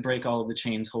wish I could break all of the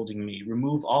chains holding me,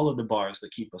 remove all of the bars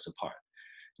that keep us apart."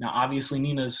 Now, obviously,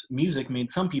 Nina's music made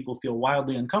some people feel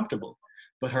wildly uncomfortable,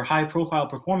 but her high-profile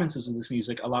performances of this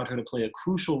music allowed her to play a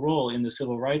crucial role in the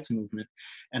civil rights movement,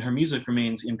 and her music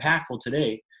remains impactful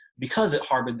today because it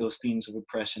harbored those themes of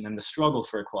oppression and the struggle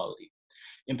for equality.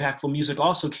 Impactful music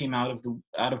also came out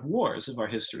of wars of our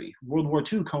history. World War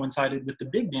II coincided with the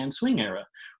big band swing era,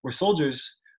 where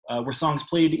songs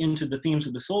played into the themes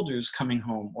of the soldiers coming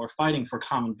home or fighting for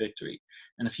common victory.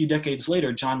 And a few decades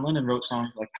later, John Lennon wrote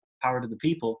songs like "Power to the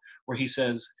People," where he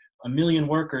says, "A million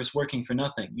workers working for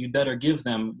nothing. You'd better give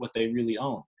them what they really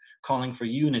own," calling for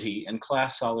unity and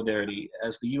class solidarity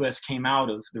as the US came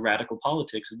out of the radical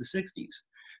politics of the 60s.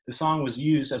 The song was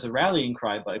used as a rallying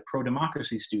cry by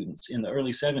pro-democracy students in the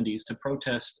early 70s to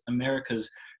protest America's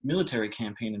military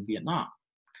campaign in Vietnam.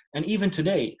 And even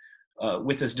today,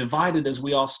 with as divided as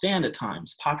we all stand at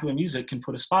times, popular music can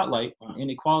put a spotlight on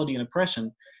inequality and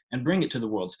oppression and bring it to the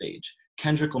world stage.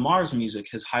 Kendrick Lamar's music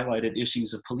has highlighted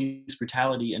issues of police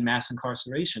brutality and mass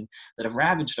incarceration that have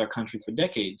ravaged our country for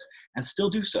decades and still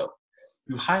do so.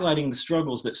 Through highlighting the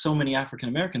struggles that so many African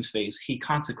Americans face, he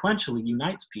consequentially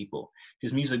unites people,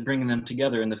 his music bringing them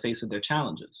together in the face of their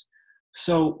challenges.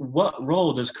 So what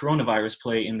role does coronavirus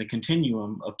play in the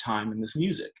continuum of time in this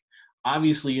music?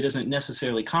 Obviously, it isn't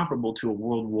necessarily comparable to a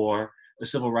world war, a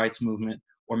civil rights movement,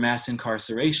 or mass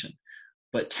incarceration,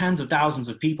 but tens of thousands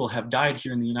of people have died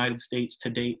here in the United States to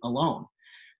date alone.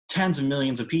 Tens of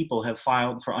millions of people have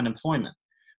filed for unemployment.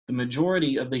 The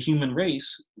majority of the human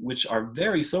race, which are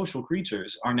very social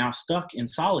creatures, are now stuck in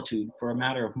solitude for a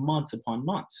matter of months upon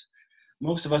months.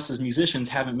 Most of us as musicians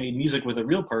haven't made music with a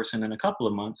real person in a couple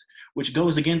of months, which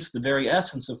goes against the very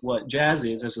essence of what jazz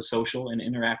is as a social and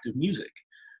interactive music.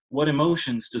 What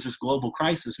emotions does this global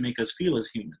crisis make us feel as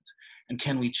humans? And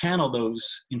can we channel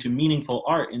those into meaningful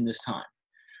art in this time?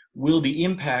 Will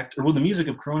the music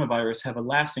of coronavirus have a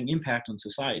lasting impact on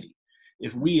society?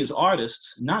 If we as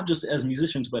artists, not just as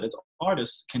musicians, but as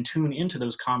artists, can tune into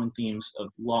those common themes of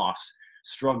loss,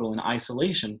 struggle, and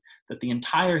isolation that the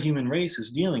entire human race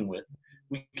is dealing with,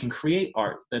 we can create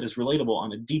art that is relatable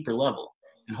on a deeper level.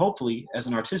 And hopefully, as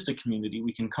an artistic community,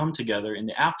 we can come together in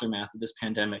the aftermath of this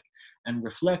pandemic and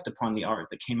reflect upon the art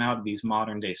that came out of these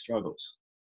modern day struggles.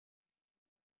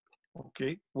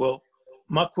 Okay. Well,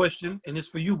 my question, and it's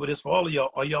for you, but it's for all of y'all.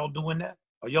 Are y'all doing that?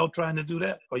 Are y'all trying to do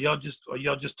that? Or y'all just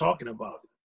talking about it?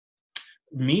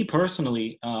 Me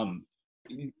personally,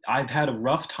 I've had a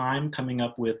rough time coming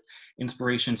up with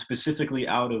inspiration specifically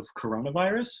out of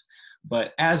coronavirus.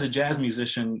 But as a jazz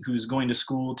musician who's going to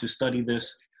school to study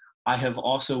this, I have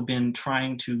also been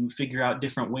trying to figure out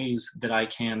different ways that I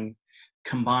can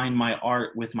combine my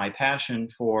art with my passion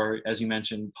for, as you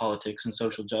mentioned, politics and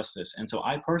social justice. And so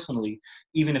I personally,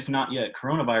 even if not yet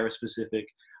coronavirus specific,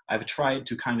 I've tried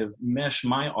to kind of mesh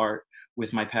my art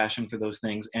with my passion for those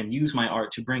things and use my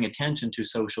art to bring attention to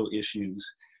social issues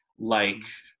like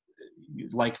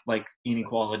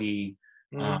inequality,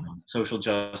 social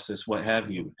justice, what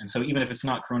have you. And so even if it's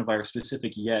not coronavirus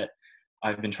specific yet,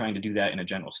 I've been trying to do that in a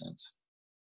general sense.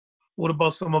 What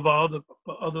about some of our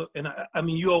other? And I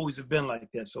mean, you always have been like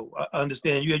that, so I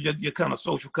understand you're kind of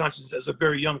social conscious as a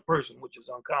very young person, which is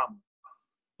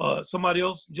uncommon. Somebody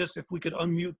else, just if we could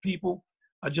unmute people,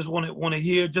 I just want to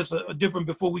hear just a different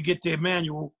before we get to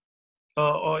Immanuel,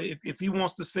 or if he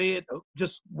wants to say it,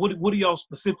 just what are y'all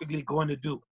specifically going to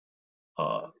do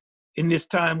in this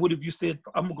time? What have you said?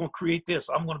 I'm going to create this.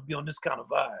 I'm going to be on this kind of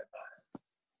vibe.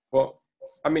 Well,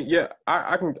 I mean, yeah,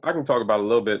 I can talk about it a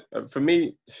little bit. For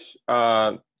me,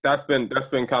 that's been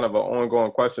kind of an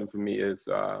ongoing question for me is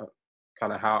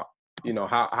kind of how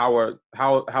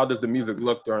does the music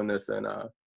look during this, and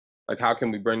like how can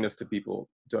we bring this to people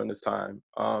during this time?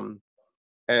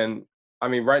 And I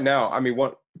mean, right now, I mean,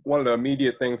 one of the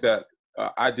immediate things that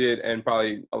I did, and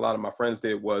probably a lot of my friends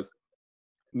did, was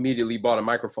immediately bought a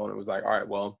microphone and was like, all right,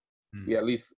 well, we at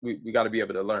least we got to be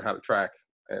able to learn how to track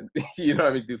and you know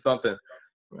what I mean, do something.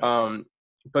 Right.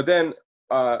 But then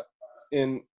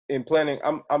in planning,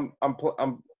 I'm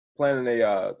planning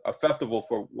a festival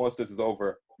for once this is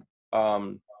over,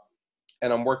 and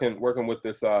I'm working with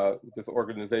this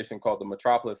organization called the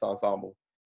Metropolis Ensemble,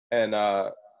 and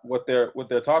what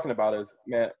they're talking about is,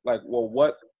 man, like, well,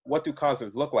 what do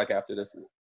concerts look like after this?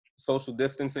 Social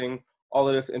distancing, all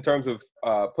of this, in terms of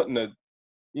putting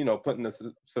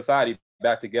the society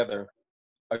back together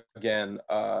again.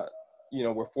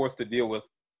 We're forced to deal with,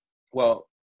 well,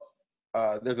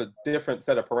 there's a different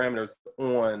set of parameters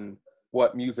on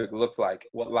what music looks like,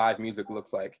 what live music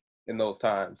looks like in those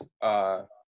times.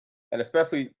 And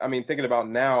especially, I mean, thinking about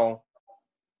now,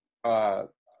 I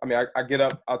mean, I get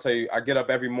up, I'll tell you, I get up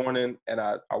every morning and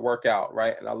I work out,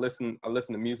 right? And I listen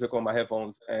to music on my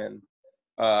headphones, and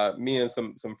me and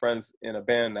some friends in a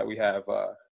band that we have,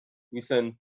 we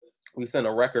send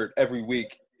a record every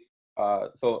week.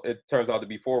 So it turns out to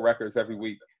be 4 records every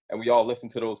week, and we all listen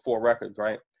to those 4 records,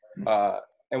 right?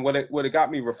 And what it got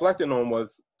me reflecting on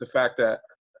was the fact that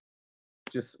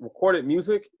just recorded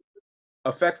music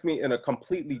affects me in a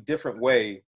completely different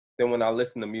way than when I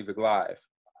listen to music live.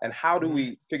 And how do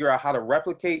we figure out how to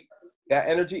replicate that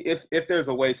energy, if there's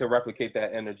a way to replicate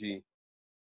that energy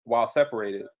while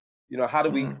separated? How do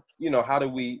we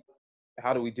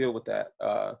deal with that?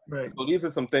 Right. So these are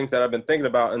some things that I've been thinking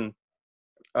about and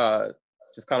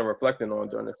just kind of reflecting on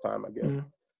during this time, I guess.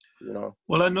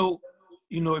 Well, I know,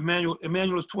 Immanuel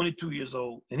is 22 years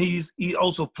old, and he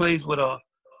also plays with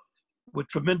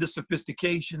tremendous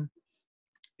sophistication,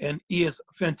 and he has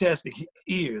fantastic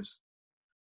ears.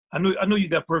 I know you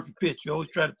got perfect pitch. You always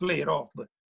try to play it off, but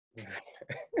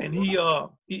and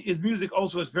his music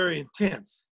also is very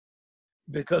intense,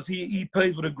 because he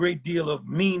plays with a great deal of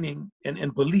meaning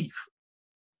and belief.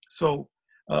 So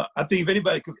I think if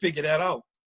anybody could figure that out,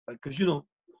 because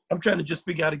I'm trying to just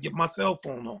figure out how to get my cell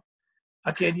phone on.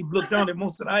 I can't even look down at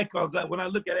most of the icons. When I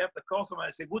look at it, I have to call somebody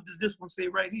and say, what does this one say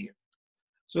right here?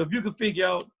 So if you could figure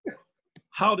out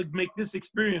how to make this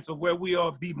experience of where we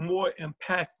are be more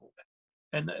impactful,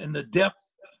 and the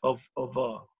depth of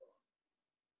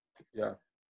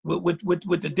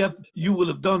with the depth, you will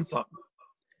have done something.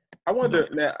 I wonder,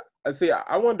 man.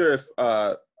 I wonder if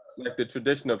like the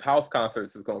tradition of house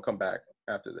concerts is going to come back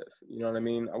after this. You know what I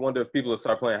mean? I wonder if people will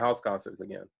start playing house concerts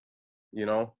again.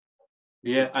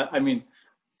 Yeah, I mean,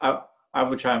 I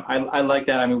would try. I like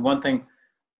that. I mean, one thing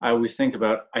I always think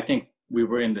about, I think we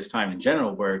were in this time in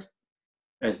general where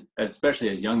it's, especially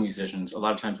as young musicians, a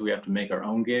lot of times we have to make our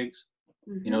own gigs.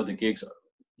 Mm-hmm. The gigs,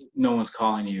 no one's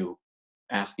calling you,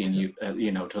 asking you,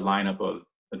 to line up a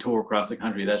tour across the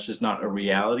country. That's just not a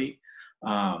reality.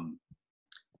 And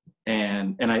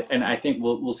I think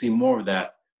we'll see more of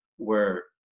that, where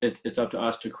it's up to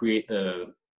us to create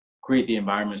the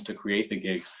environments, to create the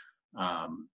gigs,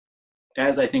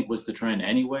 as I think was the trend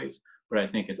anyways, but I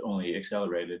think it's only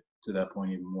accelerated to that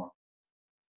point even more.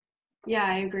 Yeah,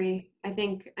 I agree. I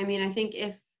think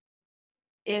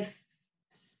if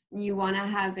you want to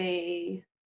have a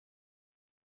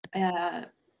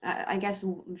I guess,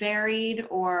 varied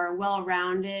or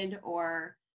well-rounded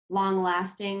or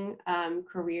long-lasting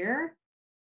career.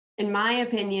 In my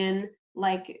opinion,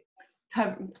 like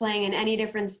playing in any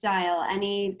different style,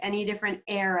 any different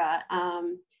era,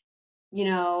 you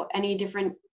know, any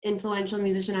different influential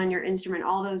musician on your instrument,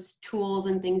 all those tools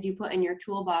and things you put in your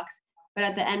toolbox. But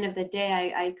at the end of the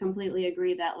day, I completely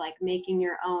agree that like making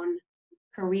your own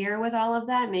career with all of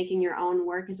that, making your own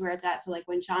work is where it's at. So like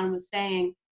when Sean was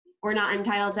saying, we're not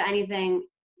entitled to anything,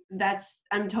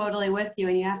 I'm totally with you.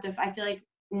 And you have to, I feel like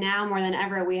now more than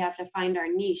ever, we have to find our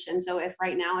niche. And so if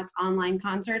right now it's online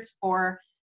concerts or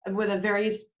with a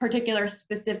very particular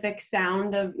specific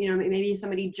sound of, you know, maybe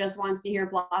somebody just wants to hear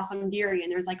Blossom Dearie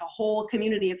and there's like a whole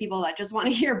community of people that just want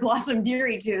to hear Blossom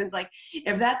Dearie tunes. Like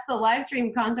if that's the live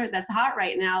stream concert that's hot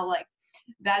right now, like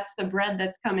that's the bread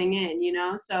that's coming in, you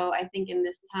know? So I think in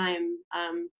this time,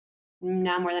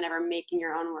 now more than ever, making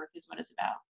your own work is what it's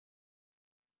about.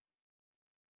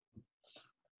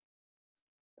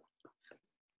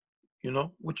 You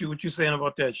know, what you saying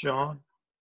about that, Sean?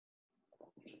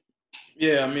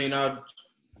 Yeah, I mean,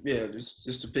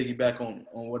 just to piggyback on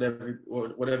what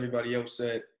everybody else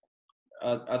said,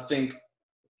 I think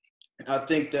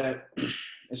that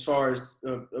as far as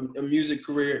a music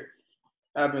career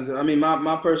happens, I mean,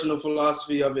 my personal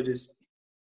philosophy of it is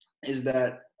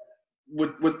that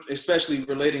with especially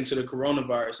relating to the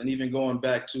coronavirus and even going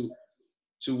back to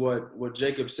what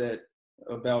Jacob said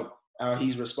about how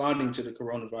he's responding to the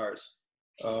coronavirus,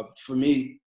 for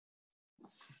me,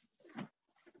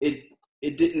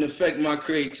 it didn't affect my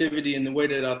creativity in the way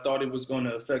that I thought it was going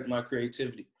to affect my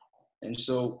creativity. And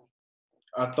so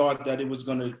I thought that it was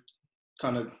going to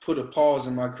kind of put a pause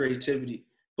in my creativity,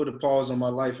 put a pause on my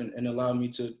life and allow me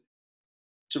to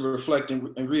reflect and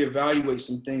reevaluate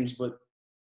some things. But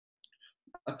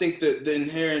I think that the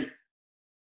inherent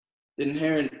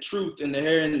truth and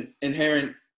the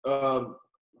inherent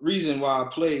reason why I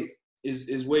play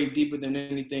is way deeper than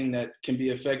anything that can be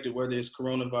affected, whether it's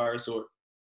coronavirus or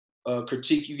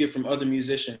critique you get from other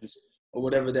musicians or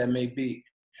whatever that may be.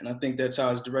 And I think that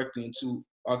ties directly into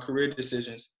our career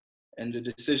decisions and the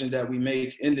decisions that we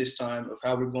make in this time of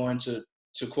how we're going to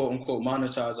quote unquote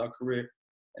monetize our career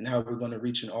and how we're going to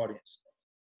reach an audience.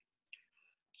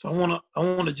 So I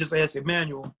wanna just ask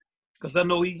Immanuel, because I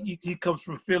know he comes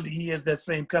from Philly. He has that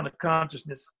same kind of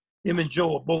consciousness. Him and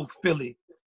Joe are both Philly.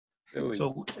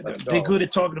 So they're good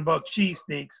at talking about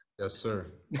cheesesteaks. Yes,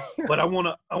 sir. But I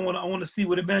wanna see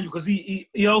what Immanuel, because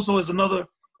he also has another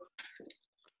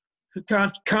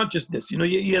consciousness. You know,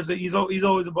 he's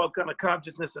always about kind of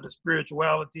consciousness and the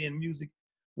spirituality and music.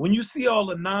 When you see all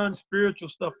the non-spiritual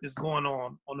stuff that's going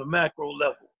on the macro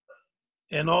level,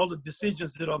 and all the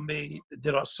decisions that are made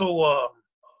that are so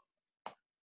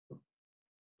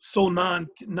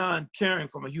non-caring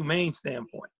from a humane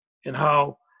standpoint, and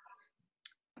how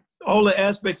all the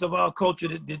aspects of our culture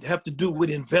that have to do with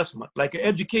investment, like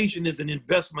education is an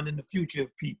investment in the future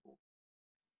of people.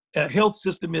 A health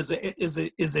system your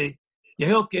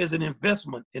healthcare is an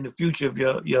investment in the future of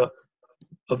your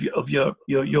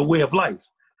way of life.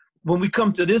 When we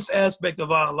come to this aspect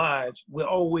of our lives, we're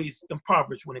always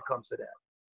impoverished when it comes to that,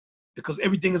 because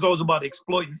everything is always about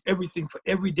exploiting everything for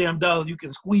every damn dollar you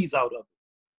can squeeze out of it.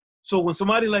 So when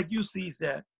somebody like you sees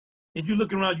that, and you're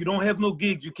looking around, you don't have no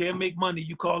gigs, you can't make money,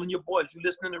 you calling your boys, you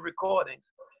listening to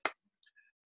recordings.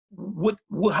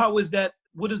 How is that?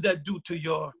 What does that do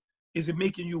to is it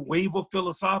making you waver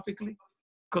philosophically?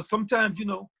 Because sometimes, you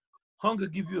know, hunger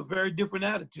gives you a very different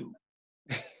attitude.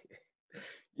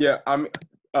 Yeah, I mean,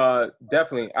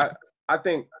 definitely. I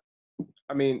think,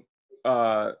 I mean,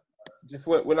 just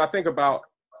when I think about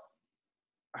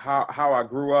how I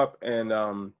grew up and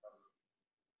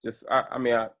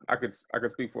I could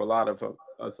speak for a lot of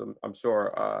us, I'm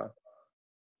sure.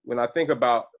 When I think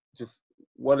about just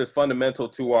what is fundamental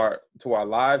to our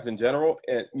lives in general,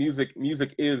 and music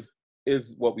is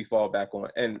what we fall back on,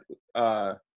 and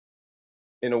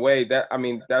in a way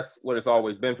that's what it's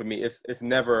always been for me. It's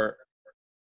never,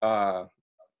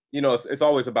 it's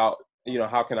always about,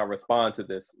 how can I respond to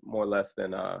this more or less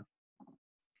than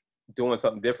doing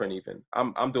something different. Even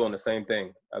I'm doing the same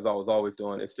thing as I was always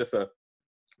doing. It's just for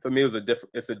me,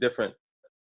 it's a different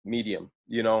medium.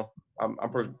 I'm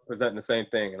presenting the same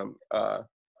thing, and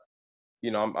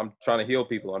I'm trying to heal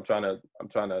people. I'm trying to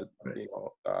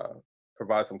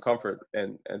provide some comfort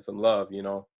and some love.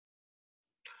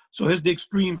 So has the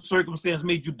extreme circumstance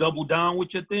made you double down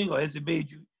with your thing, or has it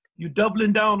made you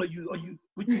doubling down, or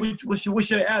what's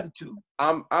your attitude?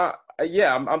 I'm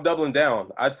doubling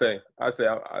down. I'd say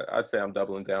I'm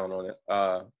doubling down on it.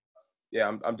 I'm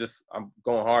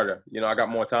going harder. I got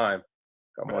more time.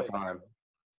 More time.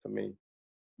 for me.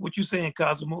 What you saying,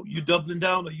 Cosimo? You doubling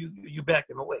down or you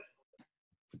backing away?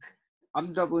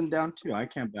 I'm doubling down too. I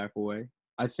can't back away.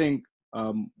 I think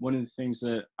one of the things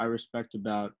that I respect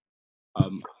about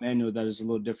Immanuel that is a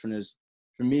little different is,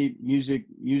 for me, music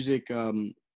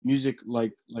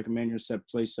like Immanuel said,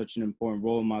 plays such an important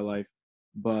role in my life,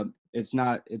 but it's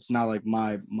not like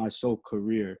my sole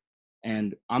career.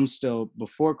 And I'm still,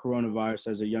 before coronavirus,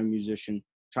 as a young musician,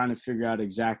 trying to figure out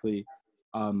exactly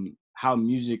how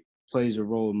music plays a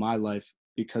role in my life,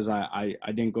 because I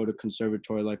didn't go to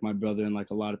conservatory like my brother and like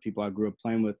a lot of people I grew up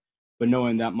playing with, but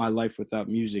knowing that my life without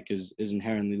music is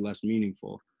inherently less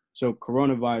meaningful. So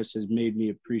coronavirus has made me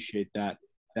appreciate that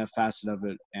facet of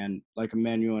it. And like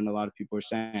Immanuel and a lot of people are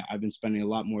saying, I've been spending a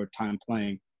lot more time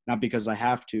playing, not because I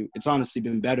have to. It's honestly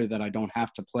been better that I don't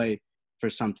have to play for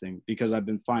something, because I've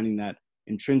been finding that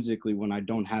intrinsically when I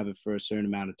don't have it for a certain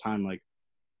amount of time, like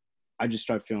I just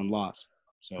start feeling lost.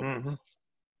 So,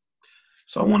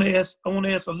 So I want to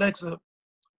ask Alexa,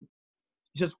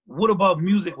 just what about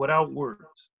music without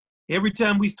words? Every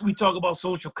time we talk about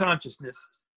social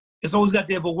consciousness, it's always got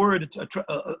to have a word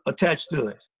attached to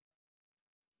it.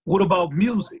 What about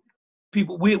music?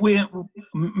 People,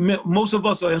 most of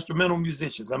us are instrumental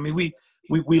musicians. I mean,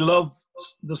 we love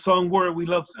the song word. We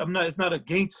love. It's not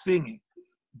against singing,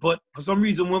 but for some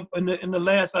reason, I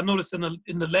noticed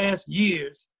in the last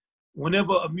years,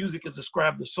 whenever a music is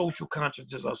described as social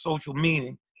consciousness or social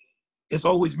meaning, it's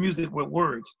always music with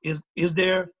words. Is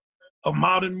there a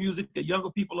modern music that younger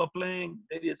people are playing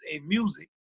that is a music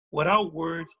without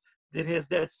words that has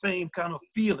that same kind of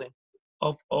feeling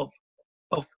of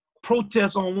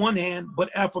protest on one hand, but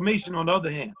affirmation on the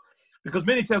other hand? Because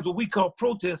many times what we call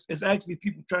protest is actually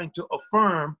people trying to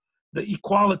affirm the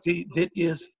equality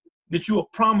that you are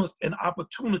promised an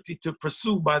opportunity to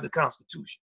pursue by the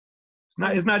Constitution.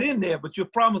 It's not in there, but you're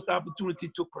promised the opportunity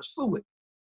to pursue it.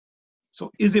 So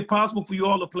is it possible for you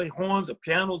all to play horns or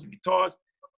pianos and guitars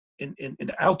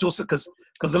and alto, because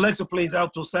Alexa plays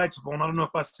alto saxophone. I don't know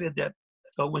if I said that.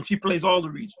 When she plays all the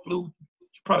reeds, flute,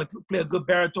 she probably play a good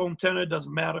baritone, tenor, it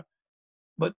doesn't matter.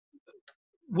 But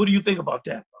what do you think about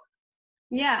that?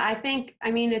 Yeah,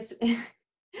 I mean, it's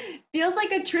feels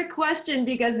like a trick question,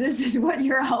 because this is what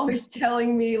you're always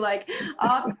telling me, like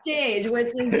off stage, which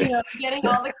is, getting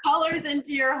all the colors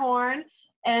into your horn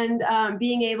and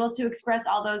being able to express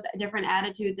all those different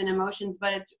attitudes and emotions.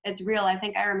 But it's real. I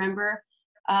think I remember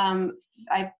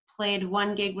I played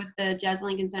one gig with the Jazz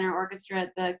Lincoln Center Orchestra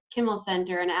at the Kimmel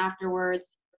Center, and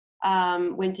afterwards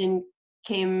Wynton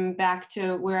came back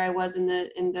to where I was in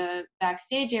the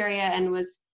backstage area and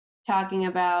was talking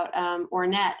about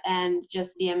Ornette and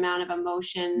just the amount of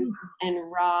emotion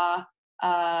and raw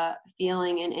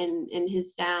feeling in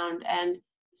his sound. And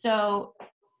so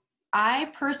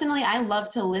I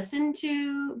love to listen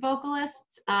to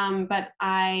vocalists, but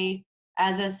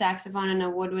as a saxophone and a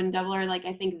woodwind doubler, like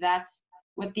I think that's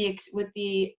with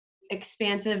the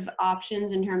expansive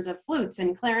options in terms of flutes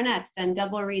and clarinets and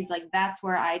double reeds, like that's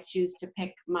where I choose to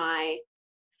pick my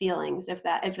feelings, if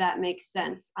that makes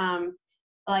sense.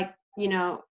 Like,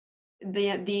 the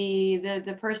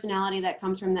personality that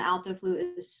comes from the alto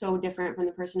flute is so different from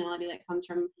the personality that comes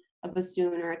from a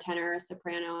bassoon or a tenor or a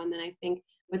soprano. And then I think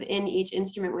within each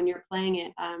instrument, when you're playing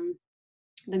it,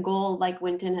 the goal, like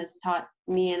Wynton has taught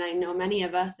me, and I know many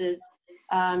of us, is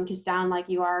to sound like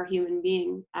you are a human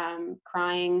being,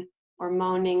 crying or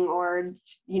moaning or,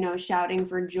 shouting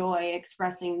for joy,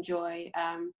 expressing joy.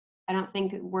 I don't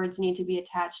think words need to be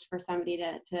attached for somebody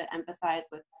to empathize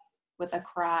with a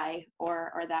cry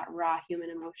or that raw human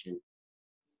emotion.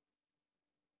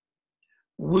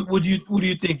 What do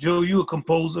you think, Joe? You a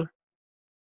composer?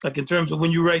 Like in terms of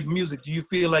when you write music, do you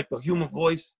feel like the human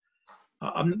voice?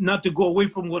 Not to go away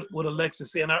from what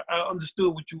Alexa's saying. I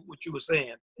understood what you were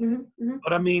saying,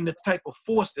 but I mean the type of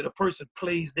force that a person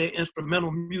plays their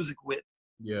instrumental music with.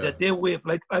 Yeah. That their way of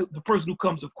the person who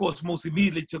comes, of course, most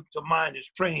immediately to mind is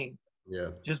Train. Yeah.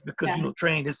 Just because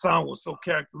Train, his sound was so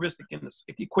characteristic and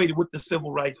equated with the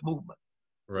civil rights movement.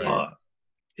 Right.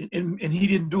 And he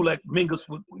didn't do like Mingus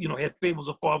would, had Fables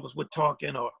of Fathers with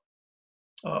talking or.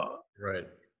 Right.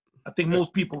 I think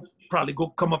most people probably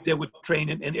come up there with Train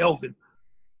and Elvin.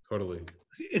 Totally.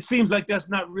 It seems like that's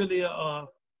not really of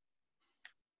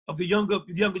the younger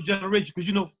generation,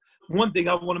 because one thing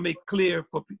I want to make clear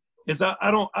for people is I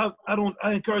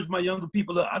encourage my younger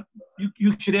people that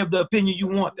you should have the opinion you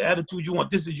want, the attitude you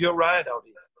want. This is your ride out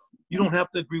here. You don't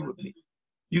have to agree with me.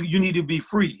 You need to be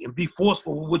free and be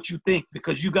forceful with what you think,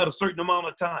 because you got a certain amount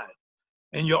of time,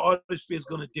 and your artistry is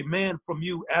going to demand from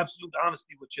you absolute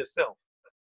honesty with yourself.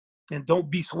 And don't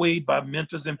be swayed by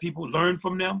mentors and people. Learn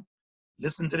from them.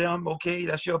 Listen to them. Okay,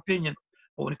 that's your opinion.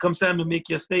 But when it comes time to make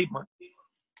your statement,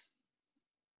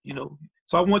 you know,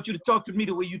 so I want you to talk to me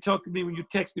the way you talk to me when you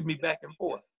texted me back and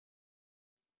forth.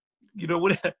 You know,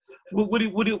 what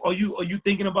are you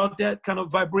thinking about that kind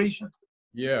of vibration?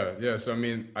 Yeah. So I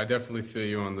mean, I definitely feel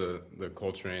you on the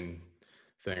Coltrane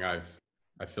thing. I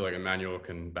feel like Immanuel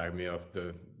can back me up.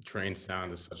 The train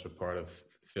sound is such a part of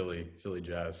Philly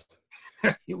jazz.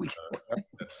 Here we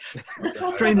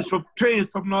go. Train is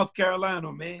from North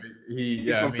Carolina, man. He's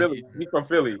from Philly.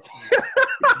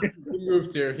 He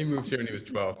moved here when he was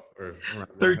 12 or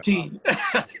 13.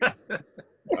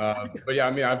 But yeah,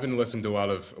 I mean, I've been listening to a lot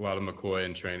of McCoy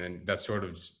and Train, and that sort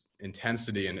of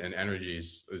intensity and energy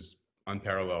is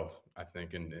unparalleled, I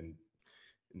think, in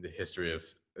the history of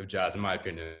jazz, in my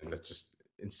opinion. That's just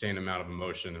insane amount of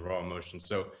emotion and raw emotion.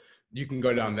 So you can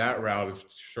go down that route of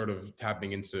sort of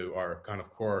tapping into our kind of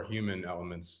core human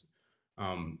elements.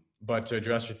 But to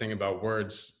address your thing about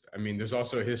words, I mean, there's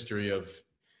also a history of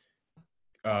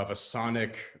a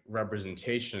sonic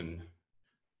representation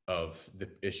of the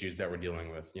issues that we're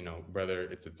dealing with, you know, whether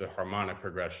it's a harmonic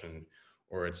progression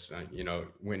or it's, you know,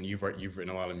 when you've written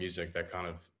a lot of music that kind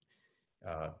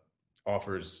of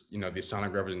offers, you know, the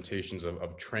sonic representations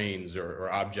of trains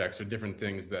or objects or different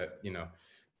things that, you know,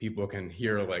 people can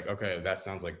hear like, okay, that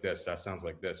sounds like this, that sounds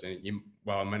like this. And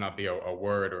while it might not be a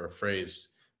word or a phrase,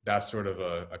 that's sort of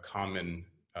a common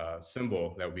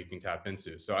symbol that we can tap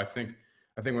into. So I think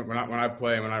when I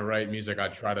play and when I write music, I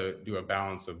try to do a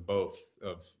balance of both,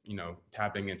 of, you know,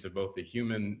 tapping into both the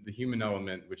human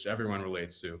element, which everyone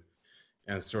relates to,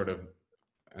 and sort of,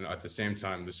 and at the same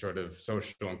time, the sort of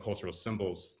social and cultural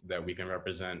symbols that we can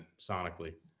represent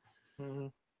sonically. Mm-hmm.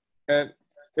 And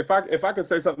if I could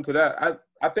say something to that,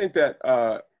 I think that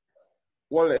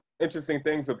one of the interesting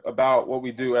things about what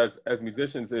we do as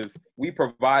musicians is we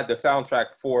provide the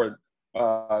soundtrack for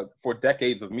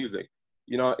decades of music.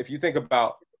 You know, if you think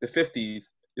about the 50s,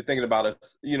 you're thinking about a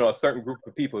certain group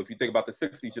of people. If you think about the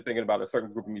 60s, you're thinking about a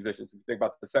certain group of musicians. If you think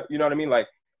about you know what I mean? Like,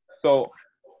 so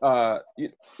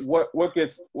what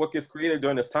gets created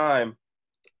during this time,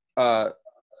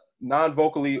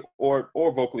 non-vocally or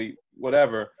vocally,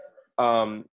 whatever,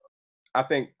 I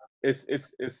think it's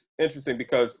interesting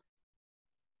because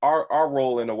our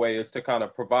role in a way is to kind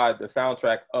of provide the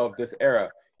soundtrack of this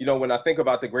era. You know, when I think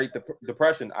about the Great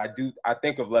Depression, I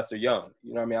think of Lester Young.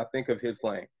 You know what I mean? I think of his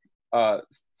playing.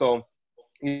 So,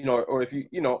 you know, or if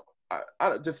you know,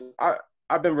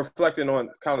 I've been reflecting on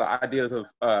kind of the ideas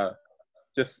of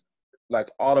just like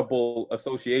audible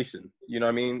association. You know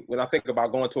what I mean? When I think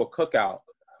about going to a cookout,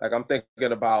 like I'm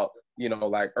thinking about, you know,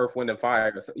 like Earth, Wind, and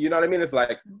Fire. You know what I mean? It's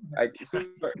like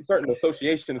certain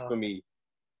associations for me.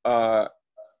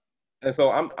 And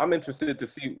so I'm interested to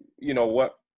see, you know,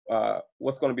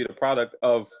 what's going to be the product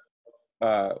of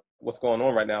what's going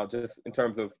on right now, just in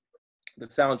terms of the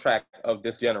soundtrack of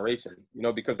this generation, you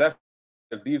know, because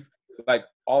these, like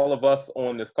all of us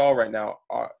on this call right now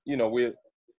are, you know, we're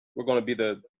going to be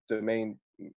the main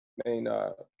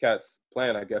cats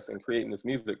playing, I guess, in creating this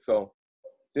music. So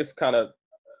this kind of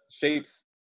shapes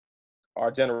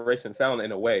our generation sound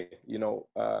in a way, you know.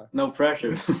 No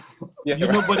pressure. Yeah, you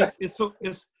know, but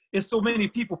it's so many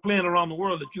people playing around the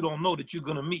world that you don't know that you're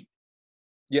gonna meet.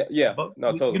 Yeah. But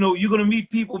no, totally. You know, you're gonna meet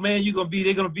people, man.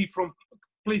 They're gonna be from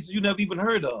places you never even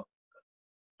heard of.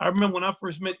 I remember when I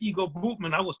first met Igor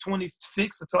Bootman, I was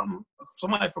 26 or something.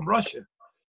 Somebody from Russia,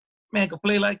 man, could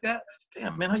play like that.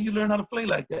 Damn, man, how you learn how to play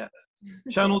like that?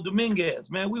 Chano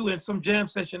Dominguez, man, we were in some jam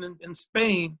session in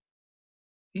Spain.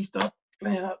 He started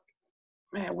playing up.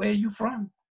 Man, where are you from?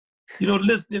 You know, the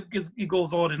list, it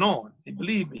goes on and on. And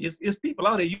believe me, it's people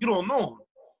out there, you don't know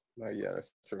them. Yeah,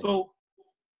 that's true. So,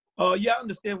 yeah, I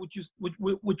understand what you're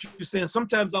saying.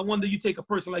 Sometimes I wonder, you take a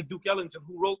person like Duke Ellington,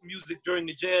 who wrote music during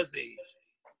the Jazz Age,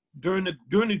 during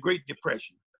the Great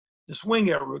Depression, the Swing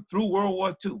Era, through World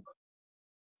War II,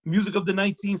 music of the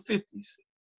 1950s,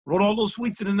 wrote all those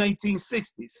suites in the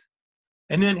 1960s,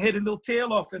 and then had a little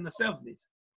tail off in the 70s.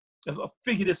 A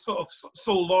figure that's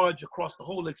so large across the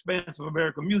whole expanse of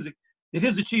American music that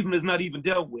his achievement is not even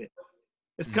dealt with.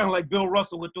 It's kind of like Bill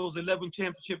Russell with those 11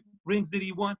 championship rings that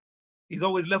he won. He's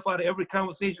always left out of every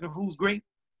conversation of who's great.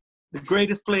 The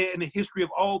greatest player in the history of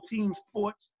all team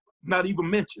sports, not even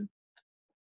mentioned.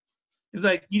 It's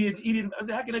like he didn't. I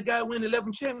said, how can a guy win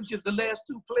 11 championships, the last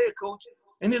two player coach,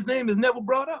 and his name is never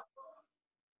brought up?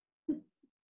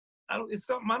 It's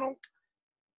something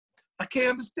I can't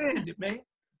understand it, man.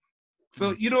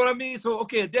 So, you know what I mean? So,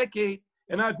 okay, a decade,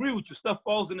 and I agree with you, stuff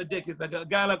falls in the decades. Like a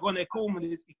guy like Ornette Coleman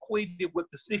is equated with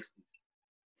the 60s.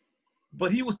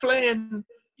 But he was playing,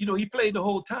 you know, he played the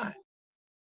whole time.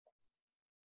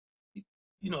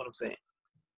 You know what I'm saying?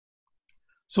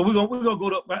 So we're gonna go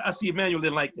to. I see Immanuel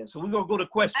didn't like that. So we're gonna go to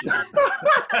questions.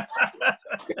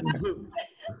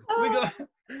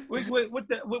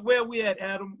 Where are we at,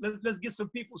 Adam? Let's get some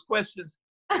people's questions.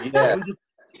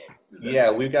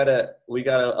 Yeah, we got a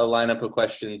lineup of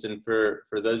questions, and for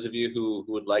those of you who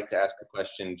would like to ask a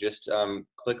question, just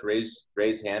click raise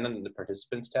hand in the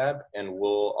participants tab, and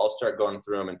I'll start going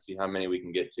through them and see how many we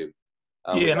can get to.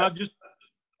 Yeah, and I'll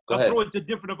throw it to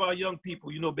different of our young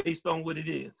people, based on what it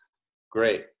is.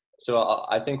 Great. So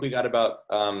I think we got about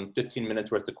 15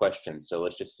 minutes worth of questions. So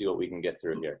let's just see what we can get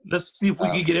through here. Let's see if we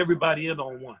can get everybody in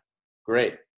on one.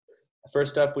 Great.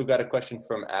 First up, we've got a question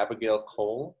from Abigail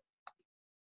Cole.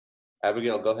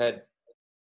 Abigail, go ahead.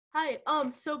 Hi.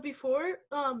 So before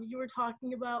you were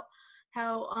talking about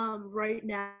how right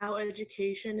now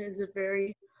education is a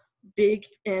very big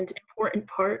and important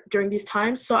part during these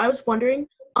times. So I was wondering,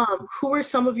 who were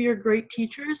some of your great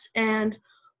teachers and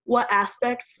what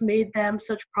aspects made them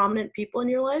such prominent people in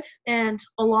your life? And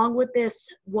along with this,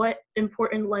 what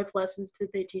important life lessons did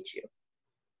they teach you?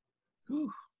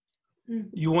 Whew.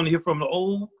 You want to hear from the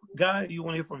old guy? Or you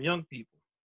want to hear from young people?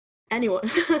 Anyone.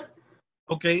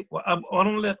 Okay. Well, I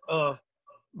don't let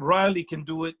Riley can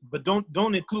do it, but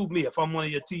don't include me if I'm one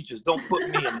of your teachers. Don't put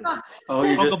me in there. Oh,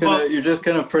 you're just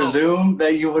gonna presume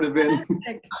that you would have been.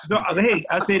 No, hey,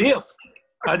 I said if.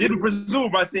 I didn't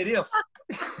presume. I said if.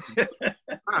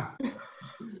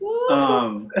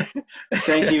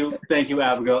 Thank you,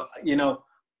 Abigail.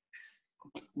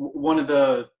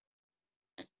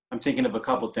 I'm thinking of a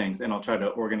couple things, and I'll try to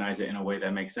organize it in a way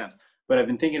that makes sense. But I've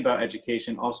been thinking about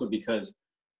education also because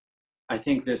I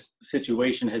think this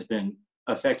situation has been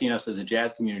affecting us as a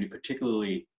jazz community,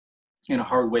 particularly in a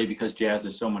hard way, because jazz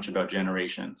is so much about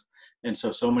generations. And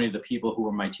so many of the people who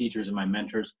were my teachers and my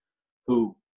mentors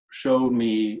who showed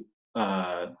me,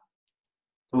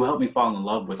 who helped me fall in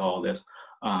love with all this,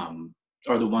 are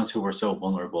the ones who are so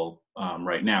vulnerable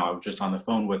right now. I was just on the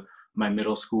phone with my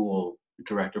middle school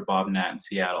director, Bob Nat, in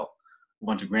Seattle.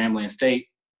 Went to Grambling State.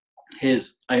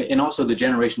 And also the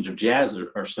generations of jazz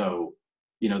are so,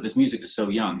 this music is so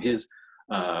young. His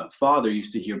father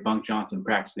used to hear Bunk Johnson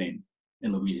practicing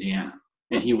in Louisiana,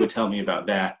 and he would tell me about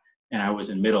that, and I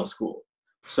was in middle school.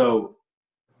 So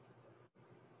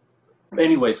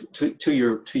anyways, to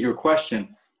your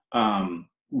question,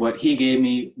 what he gave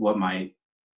me, what my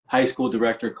high school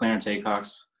director, Clarence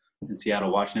Acox in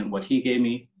Seattle, Washington, what he gave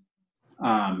me,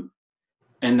 and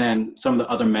then some of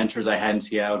the other mentors I had in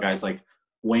Seattle, guys like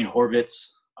Wayne Horvitz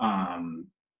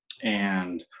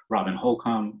and Robin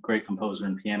Holcomb, great composer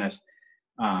and pianist.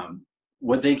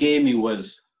 What they gave me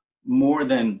was more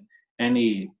than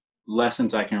any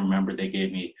lessons I can remember. They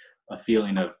gave me a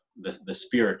feeling of the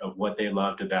spirit of what they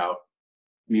loved about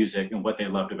music and what they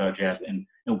loved about jazz and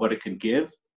what it could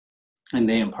give. And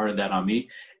they imparted that on me.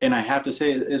 And I have to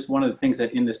say, it's one of the things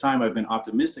that in this time I've been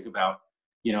optimistic about.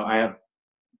 I have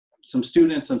some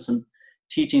students and some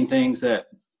teaching things that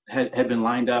had been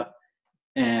lined up.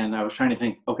 And I was trying to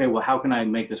think, okay, well, how can I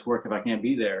make this work if I can't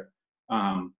be there?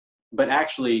 But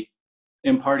actually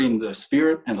imparting the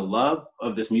spirit and the love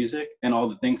of this music and all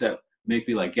the things that make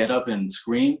me like get up and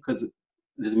scream because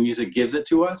this music gives it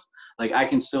to us. Like I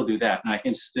can still do that. And I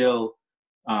can still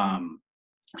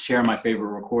share my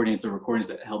favorite recordings, the recordings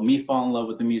that help me fall in love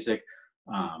with the music,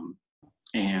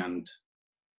 and,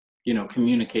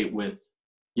 communicate with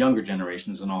younger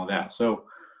generations and all that. So,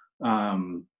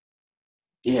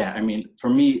 yeah, I mean, for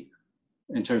me,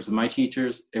 in terms of my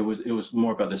teachers, it was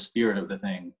more about the spirit of the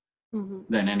thing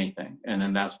than anything. And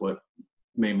then that's what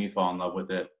made me fall in love with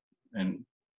it. And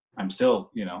I'm still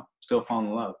falling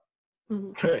in love.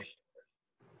 Okay.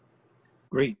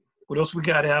 Great. What else we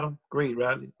got, Adam? Great,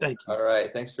 Riley. Thank you. All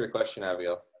right. Thanks for your question,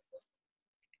 Abigail.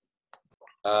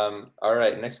 All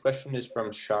right. Next question is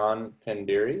from Sean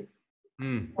Pendiri.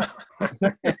 Go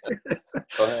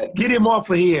ahead. Get him off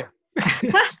of here.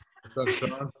 What's up,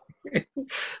 Sean?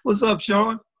 What's up,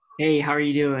 Sean? Hey, how are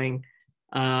you doing?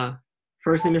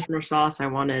 Firstly, Mr. Marsalis, I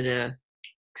wanted to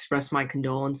express my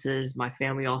condolences. My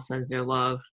family all sends their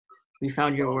love. We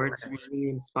found your words really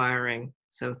inspiring,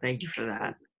 so thank you for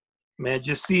that. Man,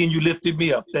 just seeing you lifted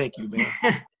me up. Thank you,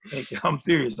 man. Thank you. I'm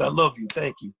serious. I love you.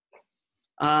 Thank you.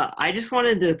 I just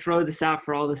wanted to throw this out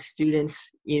for all the students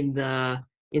in the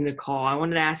call. I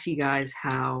wanted to ask you guys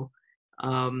how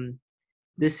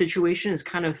this situation is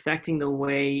kind of affecting the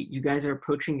way you guys are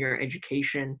approaching your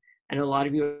education, and a lot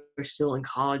of you are still in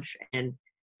college. And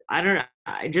I don't know,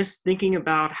 just thinking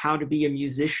about how to be a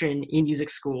musician in music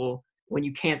school when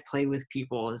you can't play with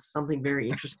people is something very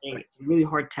interesting. It's a really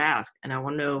hard task, and I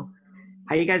want to know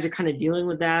how you guys are kind of dealing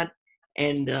with that,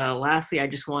 And lastly, I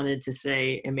just wanted to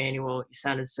say, Immanuel, you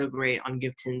sounded so great on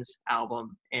Gifton's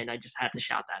album, and I just had to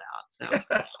shout that out.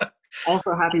 So,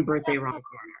 also happy birthday, Ron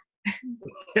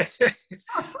Carter.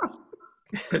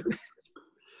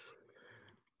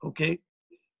 Okay.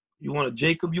 You want to,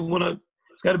 Jacob? You want to?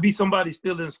 It's got to be somebody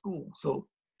still in school. So.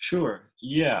 Sure.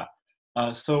 Yeah.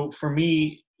 So for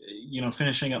me,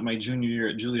 finishing up my junior year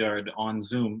at Juilliard on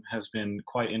Zoom has been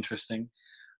quite interesting.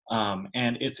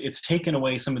 And it's taken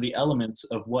away some of the elements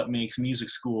of what makes music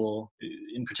school,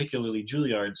 in particularly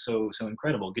Juilliard, so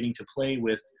incredible. Getting to play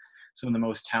with some of the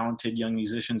most talented young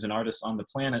musicians and artists on the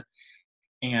planet,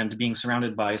 and being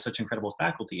surrounded by such incredible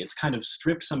faculty. It's kind of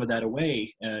stripped some of that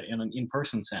away in an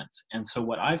in-person sense. And so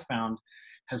what I've found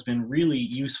has been really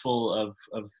useful of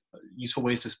useful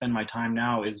ways to spend my time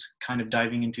now is kind of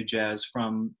diving into jazz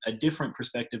from a different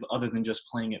perspective other than just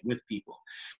playing it with people.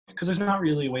 Because there's not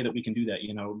really a way that we can do that.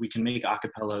 We can make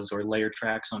acapellas or layer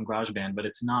tracks on GarageBand, but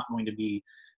it's not going to be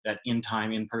that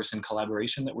in-person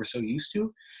collaboration that we're so used to.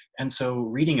 And so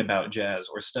reading about jazz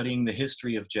or studying the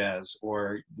history of jazz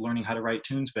or learning how to write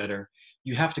tunes better,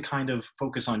 you have to kind of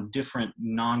focus on different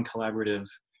non-collaborative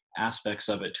aspects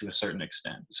of it to a certain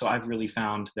extent. So I've really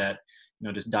found that,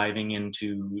 just diving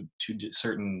into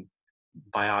certain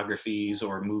biographies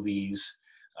or movies,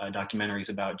 documentaries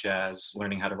about jazz,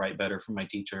 learning how to write better from my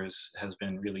teachers has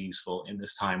been really useful in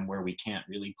this time where we can't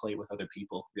really play with other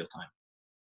people real time.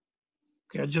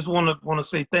 Okay, I just want to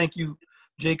say thank you,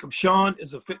 Jacob. Sean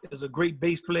is a great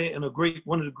bass player and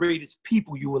one of the greatest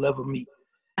people you will ever meet.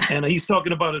 And he's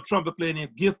talking about a trumpet player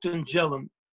named Gifton Jellum,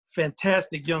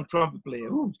 fantastic young trumpet player.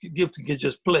 Ooh, Gifton can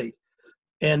just play.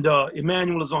 And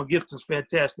Immanuel is on Gifton's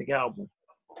fantastic album.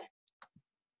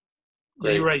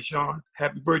 Great. You're right, Sean.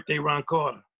 Happy birthday, Ron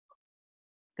Carter.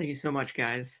 Thank you so much,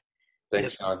 guys.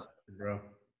 Thanks, Sean. Bro.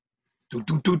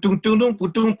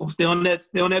 Stay on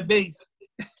that bass.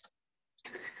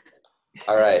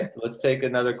 All right, let's take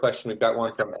another question. We've got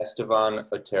one from Esteban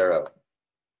Otero.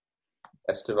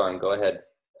 Esteban, go ahead.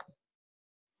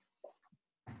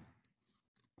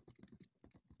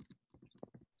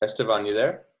 Esteban, you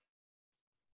there?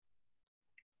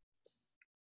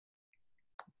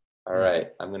 All right,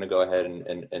 I'm going to go ahead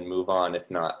and move on if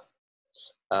not.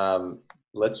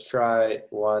 Let's try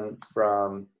one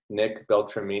from Nick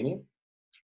Beltramini.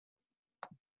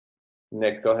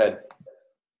 Nick, go ahead.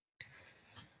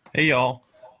 Hey, y'all.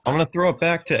 I'm going to throw it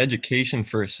back to education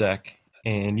for a sec.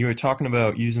 And you were talking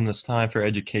about using this time for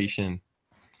education.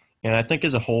 And I think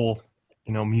as a whole,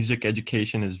 music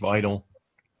education is vital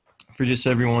for just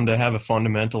everyone to have a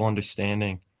fundamental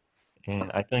understanding. And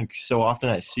I think so often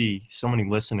I see so many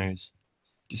listeners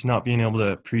just not being able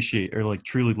to appreciate or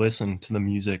truly listen to the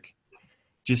music.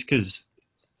 Just because,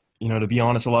 to be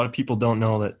honest, a lot of people don't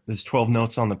know that there's 12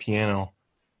 notes on the piano.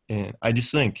 And I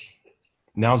just think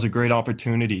now's a great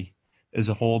opportunity as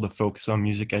a whole to focus on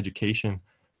music education.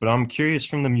 But I'm curious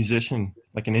from the musician,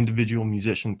 like an individual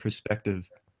musician perspective,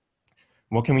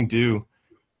 what can we do?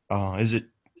 Is it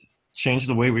change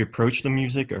the way we approach the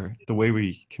music or the way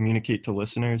we communicate to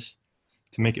listeners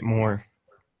to make it more,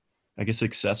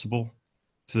 accessible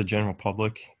to the general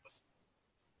public?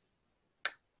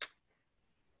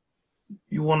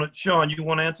 Sean, you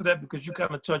want to answer that? Because you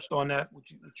kind of touched on that, what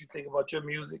you think about your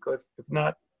music, or if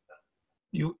not,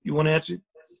 you want to answer?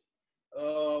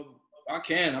 I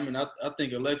can. I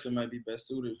think Alexa might be best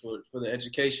suited for the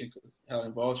education because how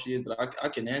involved she is. But I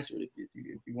can answer it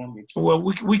if you want me to. Well,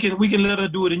 we can let her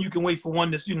do it, and you can wait for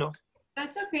one that's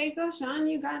That's okay. Go, Sean.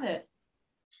 You got it.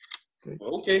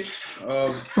 Okay. I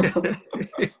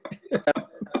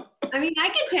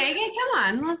can take it.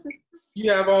 Come on.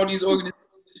 You have all these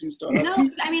organizations. No,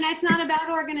 it's not about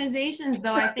organizations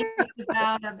though. I think it's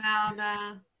about.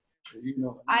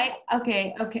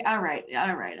 Okay. All right.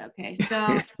 Okay.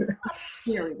 So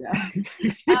here we go.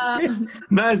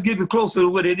 Now it's getting closer to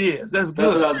what it is. That's good.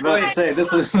 That's what I was about to say.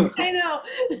 This was. I know.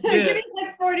 Yeah. Getting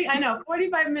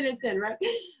 45 minutes in, right?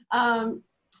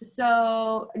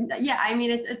 So yeah,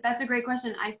 that's a great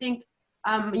question. I think,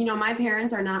 my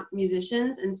parents are not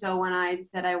musicians, and so when I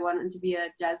said I wanted to be a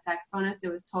jazz saxophonist,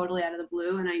 it was totally out of the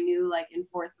blue, and I knew in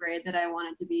 4th grade that I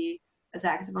wanted to be a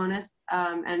saxophonist.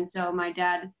 And so my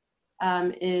dad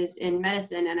is in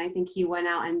medicine, and I think he went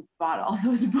out and bought all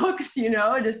those books,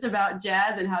 just about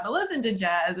jazz and how to listen to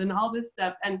jazz and all this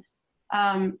stuff. And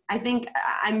I think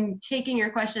I'm taking your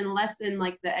question less in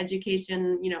the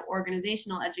education,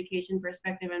 organizational education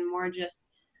perspective, and more just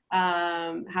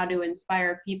how to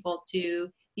inspire people to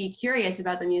be curious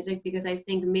about the music, because I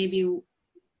think maybe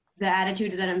the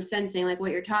attitude that I'm sensing,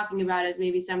 what you're talking about, is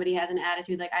maybe somebody has an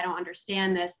attitude I don't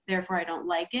understand this, therefore I don't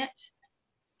like it.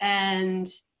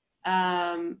 And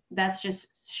that's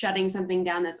just shutting something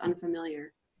down that's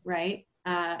unfamiliar, right?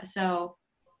 So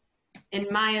in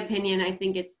my opinion, I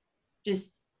think it's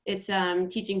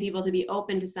teaching people to be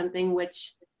open to something,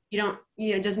 which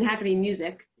it doesn't have to be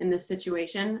music in this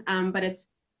situation, but it's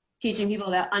teaching people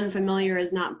that unfamiliar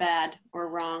is not bad or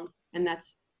wrong. And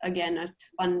that's, again, a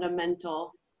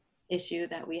fundamental issue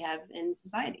that we have in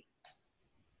society.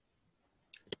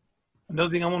 Another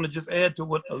thing I want to just add to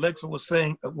what Alexa was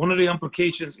saying, one of the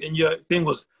implications in your thing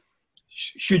was,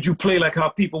 should you play like how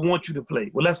people want you to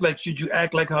play? Well, that's like, should you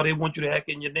act like how they want you to act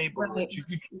in your neighborhood?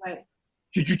 Right.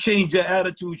 Should you change your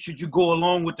attitude? Should you go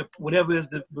along with whatever is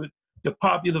the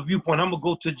popular viewpoint? I'm going to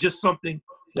go to just something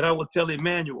that I would tell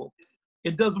Immanuel.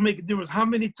 It doesn't make a difference how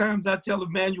many times I tell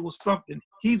Immanuel something,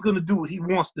 he's going to do what he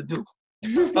wants to do.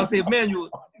 I say, Immanuel,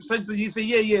 he say,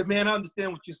 yeah, man, I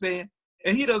understand what you're saying.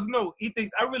 And he doesn't know. He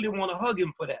thinks, I really want to hug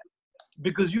him for that.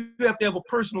 Because you have to have a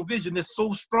personal vision that's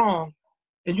so strong,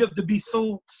 and you have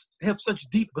to have such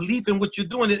deep belief in what you're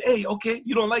doing that, hey, okay,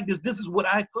 you don't like this, this is what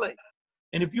I play.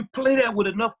 And if you play that with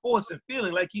enough force and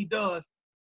feeling like he does,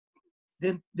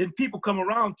 then people come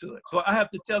around to it. So I have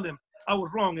to tell him, I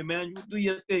was wrong, Immanuel. Do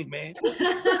your thing, man.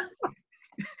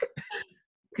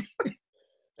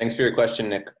 Thanks for your question,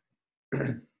 Nick.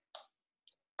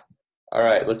 All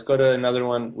right, let's go to another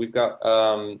one. We've got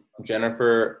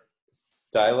Jennifer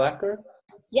Stylacker.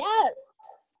 Yes.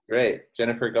 Great.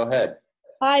 Jennifer, go ahead.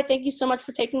 Hi, thank you so much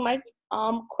for taking my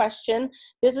question.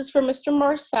 This is for Mr.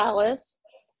 Marsalis.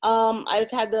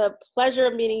 I've had the pleasure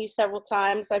of meeting you several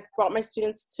times. I've brought my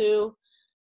students to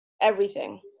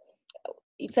everything.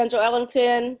 East Central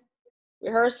Ellington,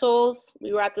 rehearsals.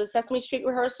 We were at the Sesame Street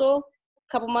rehearsal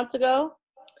a couple months ago.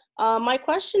 My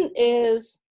question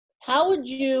is, how would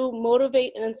you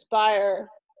motivate and inspire,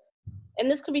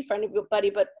 and this could be for anybody,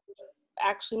 but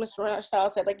actually Mr.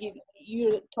 Marsalis said, like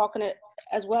you talking it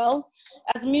as well.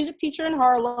 As a music teacher in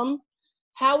Harlem,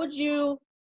 how would you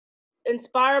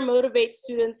inspire, motivate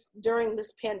students during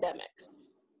this pandemic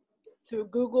through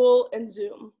Google and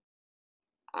Zoom?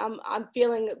 I'm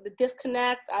feeling the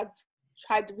disconnect. I've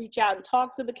tried to reach out and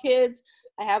talk to the kids.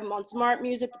 I have them on smart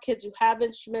music. The kids who have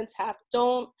instruments, half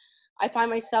don't. I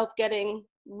find myself getting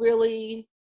really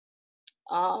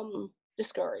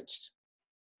discouraged.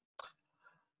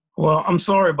 Well, I'm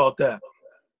sorry about that,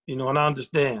 and I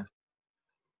understand.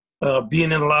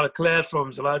 Being in a lot of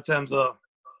classrooms, a lot of times,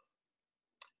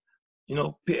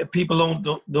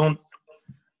 people don't.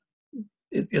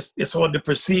 It's hard to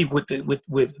perceive with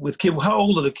kids. How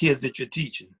old are the kids that you're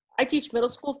teaching? I teach middle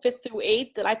school 5th through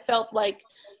 8th, and I felt like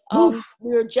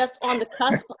we were just on the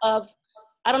cusp of.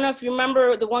 I don't know if you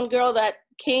remember the one girl that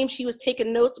came. She was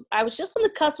taking notes. I was just on the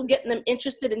cusp of getting them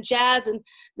interested in jazz, and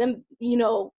them,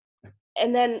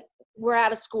 and then we're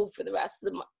out of school for the rest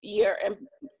of the year, and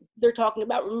they're talking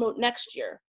about remote next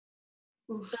year.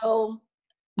 So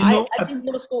I think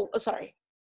middle school. Oh, sorry.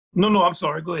 No, I'm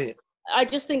sorry. Go ahead. I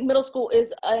just think middle school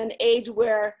is an age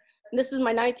where, and this is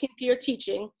my 19th year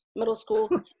teaching, middle school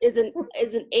is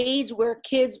an age where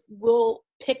kids will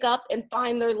pick up and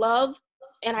find their love.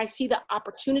 And I see the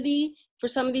opportunity for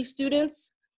some of these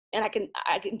students. And I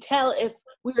can tell if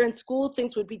we were in school,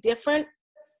 things would be different.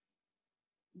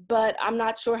 But I'm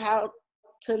not sure how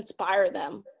to inspire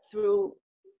them through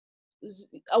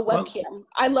a webcam.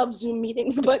 I love Zoom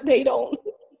meetings, but they don't.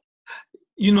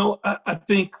 I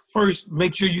think first,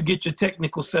 make sure you get your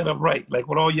technical setup right, like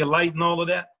with all your light and all of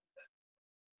that.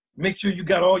 Make sure you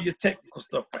got all your technical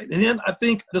stuff right. And then I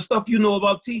think the stuff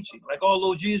about teaching, like all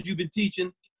those years you've been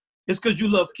teaching, it's because you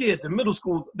love kids. In middle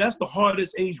school, that's the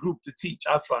hardest age group to teach,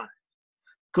 I find.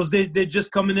 Because they're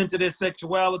just coming into their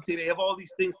sexuality. They have all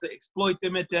these things to exploit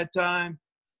them at that time.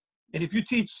 And if you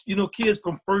teach, kids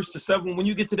from 1st to 7th, when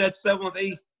you get to that 7th,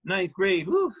 8th, 9th grade,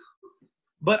 whew.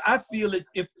 But I feel it,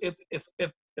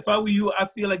 if I were you, I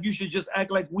feel like you should just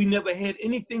act like we never had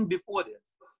anything before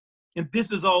this. And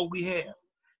this is all we have.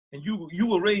 And you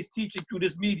were raised teaching through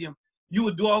this medium. You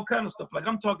would do all kind of stuff. Like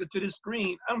I'm talking to this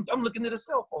screen. I'm looking at a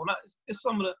cell phone. It's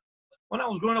some of the, when I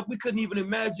was growing up, we couldn't even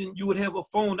imagine you would have a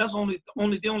phone. That's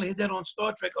they only had that on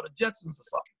Star Trek or the Jetsons or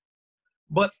something.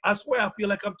 But I swear, I feel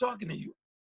like I'm talking to you.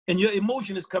 And your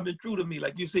emotion is coming through to me.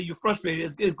 Like you say, you're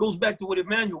frustrated. It goes back to what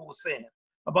Immanuel was saying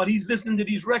about he's listening to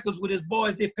these records with his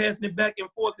boys. They're passing it back and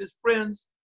forth, his friends.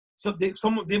 So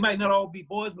they might not all be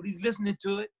boys, but he's listening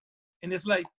to it. And it's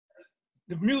like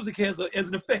the music has an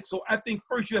effect. So I think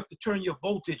first you have to turn your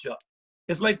voltage up.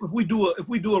 It's like if we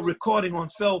do a recording on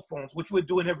cell phones, which we're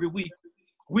doing every week,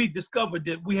 we discovered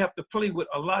that we have to play with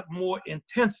a lot more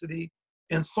intensity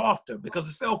and softer because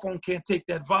the cell phone can't take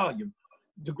that volume.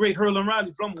 The great Herlin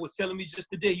Riley drummer was telling me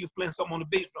just today, he was playing something on the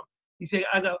bass drum. He said,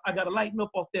 I got to lighten up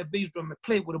off that bass drum and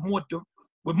play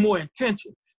with more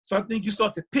intention. So I think you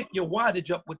start to pick your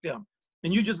wattage up with them,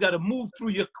 and you just got to move through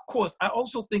your course. I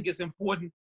also think it's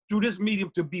important through this medium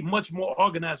to be much more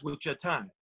organized with your time.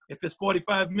 If it's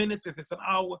 45 minutes, if it's an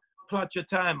hour, plot your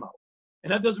time out.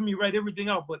 And that doesn't mean write everything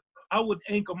out, but I would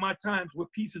anchor my times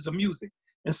with pieces of music.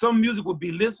 And some music would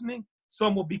be listening,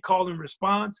 some would be call and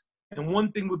response, and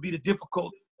one thing would be the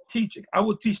difficult teaching. I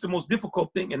would teach the most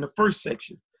difficult thing in the first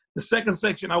section. The second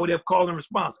section, I would have call and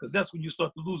response, because that's when you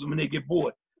start to lose them and they get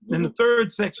bored. Then the third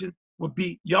section would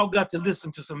be, y'all got to listen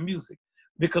to some music,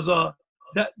 because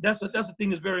that's a thing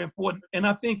that's very important. And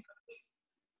I think,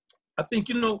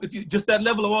 you know, if you just that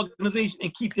level of organization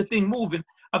and keep your thing moving,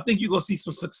 I think you're gonna see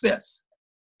some success.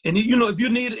 And you know, if you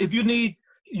need,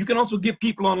 you can also get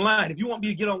people online. If you want me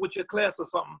to get on with your class or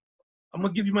something, I'm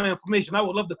gonna give you my information. I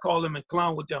would love to call them and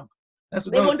clown with them. That's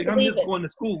another thing. I'm just going to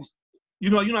schools. You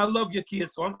know, I love your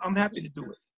kids, so I'm happy to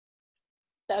do it.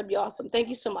 That'd be awesome. Thank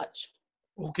you so much.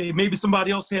 Okay, maybe somebody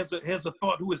else has a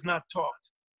thought who has not talked.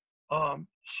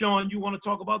 Sean, you want to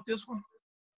talk about this one?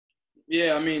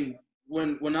 Yeah, I mean,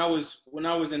 when I was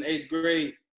in 8th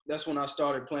grade, that's when I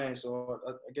started playing. So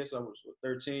I guess I was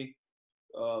 13.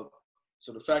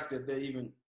 So the fact that they're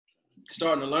even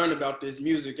starting to learn about this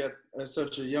music at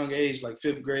such a young age, like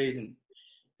 5th grade, and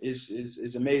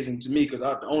is amazing to me, because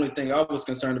the only thing I was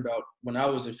concerned about when I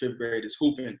was in 5th grade is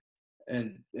hooping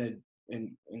and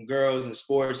girls and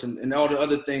sports and all the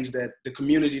other things that the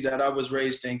community that I was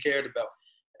raised in cared about.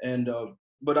 And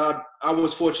but I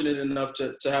was fortunate enough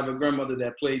to have a grandmother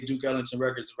that played Duke Ellington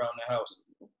records around the house.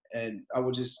 And I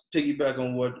would just piggyback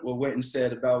on what Wynton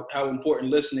said about how important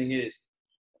listening is.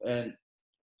 And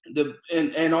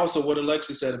also what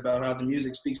Alexa said about how the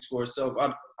music speaks for itself.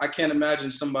 I can't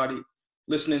imagine somebody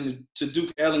listening to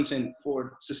Duke Ellington for a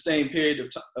sustained period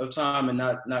of time and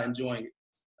not enjoying it.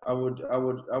 I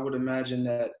would imagine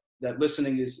that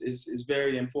listening is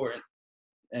very important.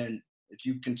 And if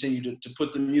you continue to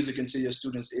put the music into your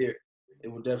students' ear,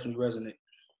 it will definitely resonate.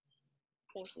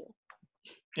 Thank you.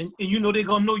 And you know they're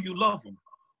gonna know you love them.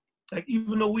 Like,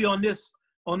 even though we on this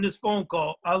phone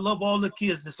call, I love all the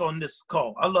kids that's on this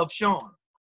call. I love Sean,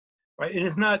 right? And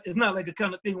it's not like the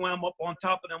kind of thing where I'm up on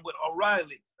top of them with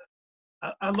O'Reilly.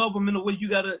 I love them in a way you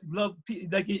gotta love,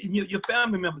 like your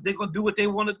family members. They're gonna do what they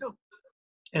want to do,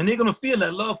 and they're gonna feel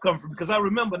that love come from. Because I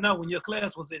remember now when your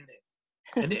class was in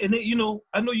there, and they, you know,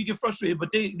 I know you get frustrated,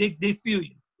 but they feel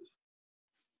you.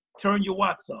 Turn your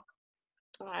watts up.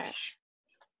 All right.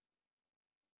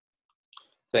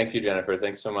 Thank you, Jennifer.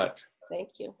 Thanks so much. Thank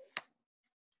you.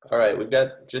 All right, we've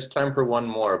got just time for one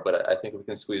more, but I think we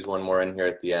can squeeze one more in here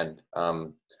at the end.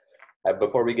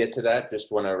 Before we get to that,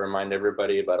 just want to remind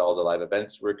everybody about all the live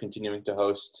events we're continuing to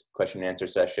host: question and answer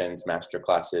sessions, master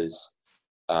classes,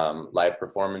 live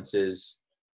performances,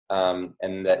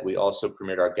 and that we also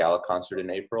premiered our gala concert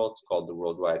in April. It's called the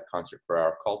Worldwide Concert for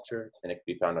Our Culture, and it can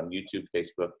be found on YouTube,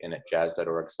 Facebook, and at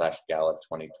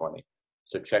jazz.org/gala2020.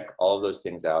 So check all of those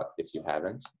things out if you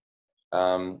haven't.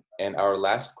 And our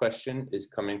last question is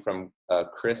coming from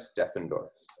Chris Deffendorf.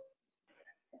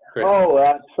 Chris.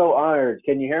 Oh, so honored.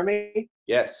 Can you hear me?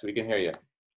 Yes, we can hear you.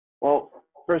 Well,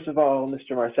 first of all,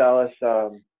 Mr. Marsalis,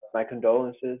 my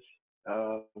condolences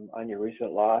on your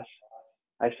recent loss.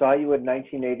 I saw you in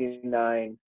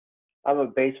 1989. I'm a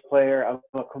bass player. I'm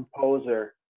a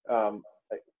composer,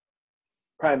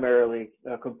 primarily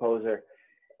a composer.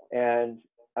 And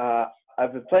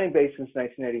I've been playing bass since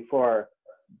 1984,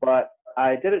 but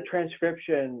I did a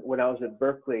transcription when I was at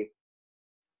Berkeley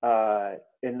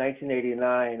in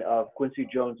 1989 of Quincy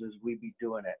Jones's "We Be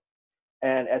Doing It,"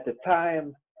 and at the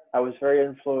time I was very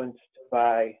influenced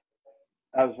by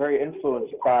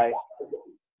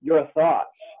your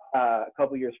thoughts a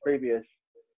couple years previous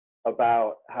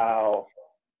about how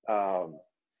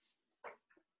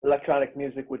electronic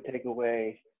music would take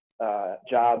away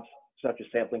jobs such as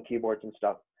sampling keyboards and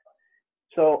stuff.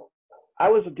 So I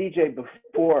was a DJ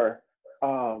before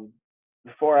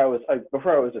I was a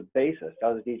bassist. I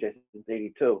was a DJ since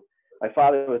 '82. My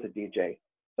father was a DJ,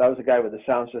 so I was a guy with a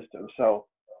sound system. So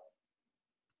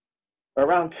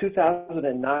around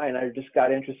 2009, I just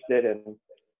got interested in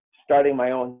starting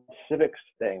my own civics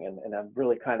thing, and I'm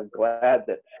really kind of glad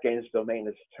that Skain's Domain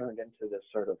has turned into this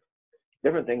sort of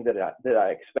different thing that I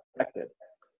expected.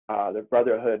 The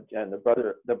brotherhood and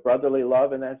the brotherly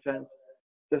love in that sense,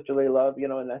 sisterly love, you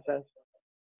know, in that sense.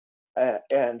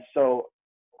 And so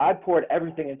I poured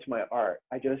everything into my art.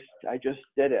 I just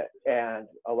did it, and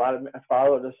I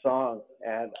followed a song,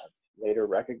 and later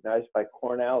recognized by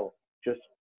Cornell.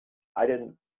 I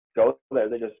didn't go there.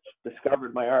 They just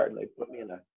discovered my art, and they put me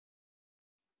in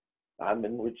I'm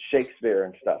in with Shakespeare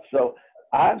and stuff. So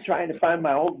I'm trying to find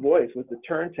my old voice with the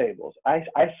turntables. I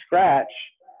scratch,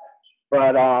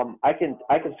 but I can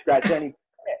scratch any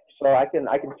pitch, so I can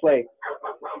play.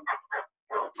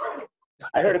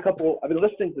 I heard a couple. I've been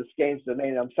listening to Skain's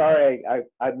Domain. I'm sorry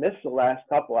I missed the last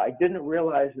couple. I didn't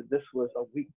realize that this was a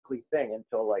weekly thing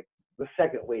until like the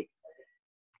second week.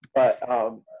 But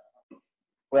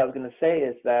what I was going to say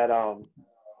is that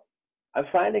I'm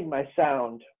finding my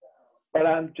sound, but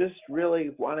I'm just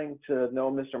really wanting to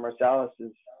know Mr.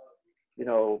 Marsalis's,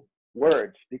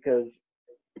 words, because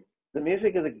the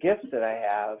music is a gift that I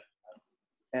have,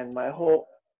 and my whole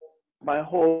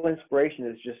inspiration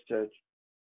is just to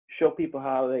show people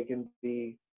how they can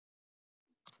be.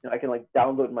 I can like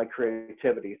download my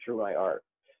creativity through my art.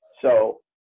 So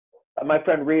my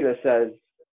friend Rita says,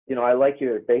 I like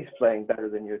your bass playing better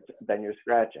than your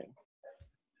scratching.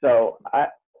 So I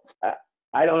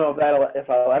don't know if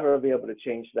I'll ever be able to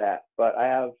change that, but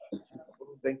I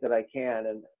think that I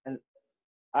can, and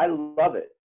I love it.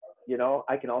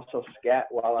 I can also scat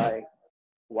while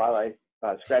I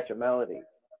scratch a melody.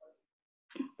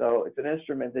 So it's an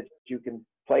instrument that you can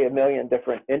play a million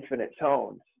different infinite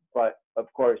tones, but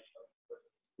of course,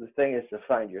 the thing is to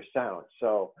find your sound.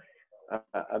 So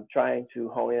I'm trying to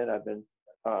hone in. I've been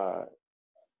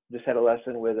just had a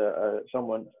lesson with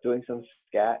someone doing some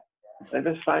scat. And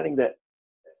I'm just finding that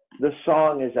the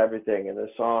song is everything, and the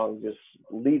song just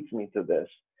leads me to this.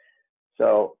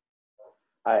 So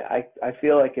I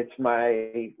feel like it's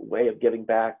my way of giving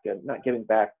back, and not giving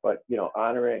back, but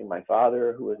honoring my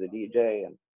father, who was a DJ,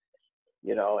 and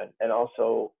and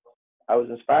also I was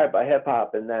inspired by hip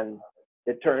hop. And then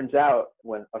it turns out,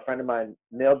 when a friend of mine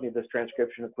mailed me this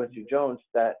transcription of Quincy Jones,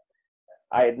 that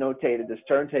I had notated this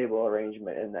turntable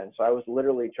arrangement in then. So I was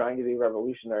literally trying to be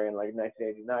revolutionary in like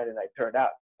 1989, and I turned out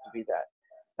to be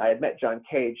that. I had met John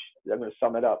Cage. I'm going to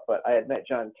sum it up, but I had met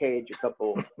John Cage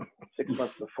 6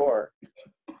 months before,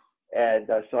 and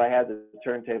so I had the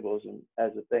turntables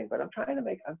as a thing. But I'm trying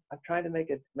to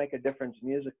make a difference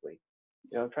musically.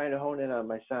 I'm trying to hone in on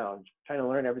my sound, trying to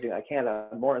learn everything I can.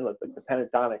 I'm more in the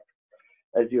pentatonic,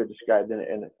 as you had described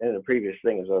in a previous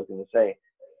thing, as I was going to say.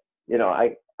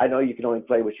 I know you can only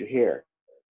play what you hear.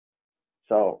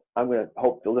 So I'm going to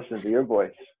hope to listen to your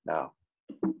voice now.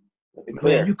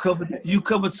 Man, you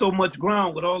covered so much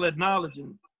ground with all that knowledge,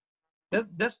 and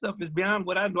that stuff is beyond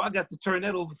what I know. I got to turn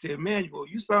that over to Immanuel.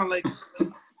 You sound like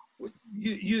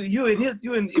you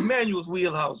in Immanuel's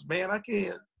wheelhouse, man. I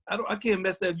can't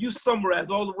mess that up. You summarize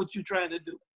all of what you're trying to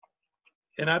do,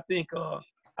 and I think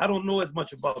I don't know as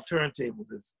much about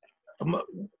turntables as.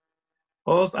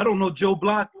 Also, I don't know Joe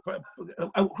Block.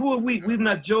 Who are we? We've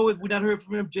not Joe. We've not heard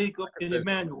from him. Jacob and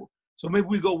Immanuel. So maybe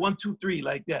we go 1, 2, 3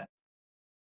 like that.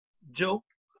 Joe.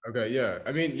 Okay. Yeah.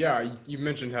 I mean, yeah. You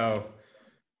mentioned how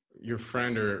your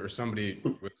friend or somebody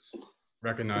was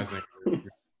recognizing your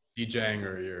DJing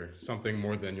or your something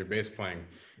more than your bass playing.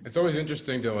 It's always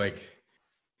interesting to like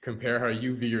compare how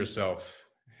you view yourself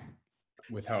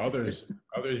with how others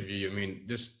view you. I mean,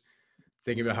 just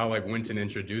thinking about how like Wynton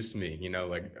introduced me,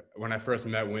 like when I first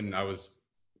met Wynton, I was,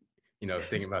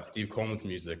 thinking about Steve Coleman's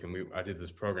music, and I did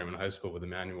this program in high school with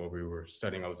Immanuel. We were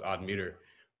studying all this odd meter.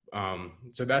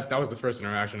 So that was the first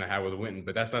interaction I had with Wynton,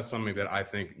 but that's not something that I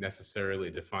think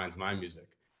necessarily defines my music.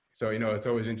 So, it's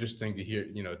always interesting to hear,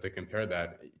 to compare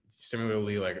that.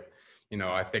 Similarly, like,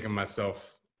 I think of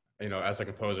myself, as a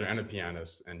composer and a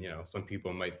pianist, and, some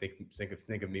people might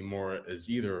think of me more as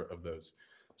either of those.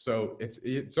 So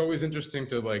it's always interesting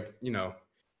to like,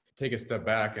 take a step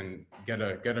back and get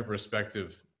a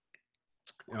perspective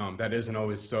that isn't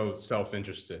always so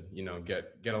self-interested,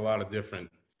 get a lot of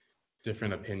different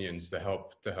opinions to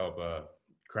help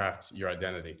craft your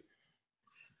identity.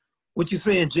 What you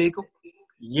saying, Jacob?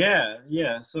 Yeah.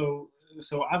 So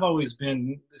I've always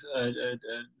been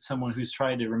someone who's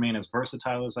tried to remain as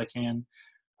versatile as I can.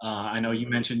 I know you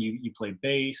mentioned you play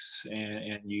bass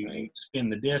and you spin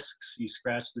the discs, you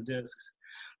scratch the discs.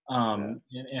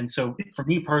 And so for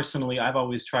me personally, I've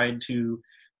always tried to,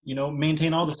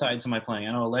 maintain all the sides of my playing.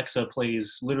 I know Alexa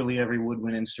plays literally every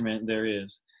woodwind instrument there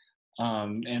is.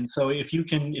 And so if you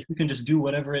can just do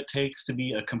whatever it takes to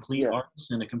be a complete artist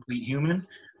and a complete human,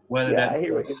 whether that, I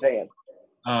hear what you're saying.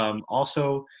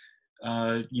 Also,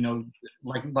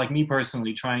 like me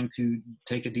personally, trying to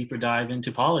take a deeper dive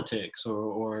into politics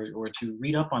or to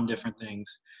read up on different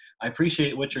things. I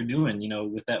appreciate what you're doing,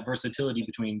 with that versatility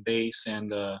between bass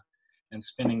and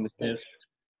spinning the discs,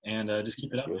 and just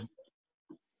keep it up.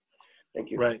 Thank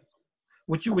you. Right.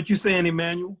 What you saying,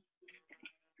 Immanuel?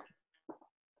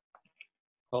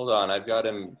 Hold on, I've got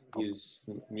him. He's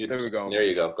muted. There we go. There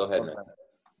you go. Go ahead, man.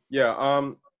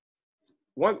 Yeah.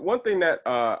 one thing that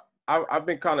I've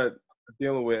been kind of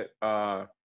dealing with.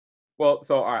 Well,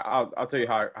 so all right, I'll tell you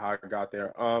how I got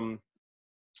there.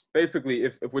 Basically,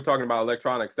 if we're talking about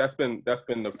electronics, that's been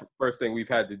the first thing we've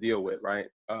had to deal with, right?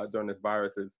 During this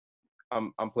virus is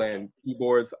I'm playing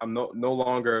keyboards. I'm no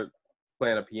longer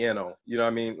playing a piano. You know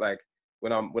what I mean? Like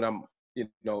when I'm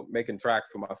making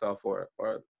tracks for myself or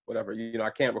whatever. I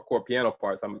can't record piano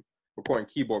parts. I'm recording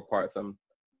keyboard parts. I'm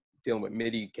dealing with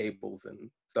MIDI cables and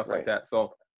stuff like that.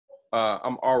 So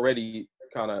I'm already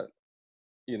kind of,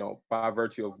 by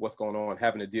virtue of what's going on,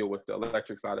 having to deal with the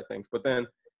electric side of things. But then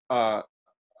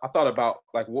I thought about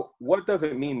like, what does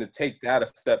it mean to take that a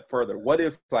step further? What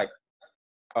is like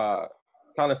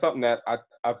kind of something that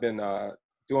I've been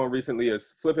doing recently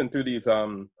is flipping through these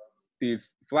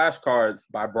flashcards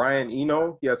by Brian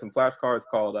Eno. He has some flashcards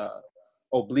called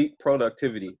Oblique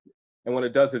Productivity. And what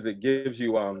it does is it gives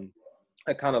you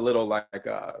a kind of little like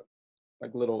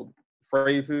little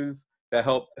phrases that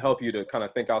help you to kind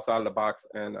of think outside of the box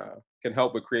and can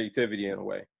help with creativity in a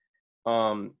way.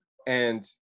 And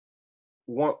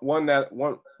one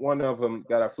of them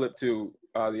that I flipped to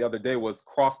the other day was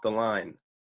cross the line.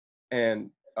 And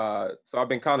so I've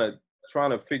been kind of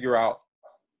trying to figure out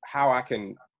how I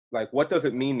can, like, what does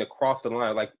it mean to cross the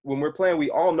line? Like when we're playing, we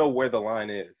all know where the line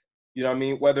is. You know what I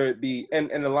mean? Whether it be, and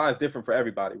the line is different for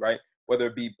everybody, right? Whether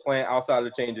it be playing outside of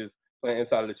the changes, playing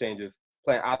inside of the changes,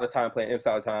 playing out of time, playing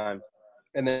inside of time.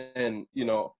 And then,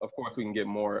 of course we can get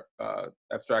more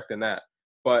abstract than that.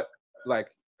 But like,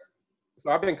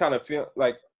 so I've been kind of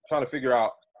trying to figure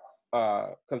out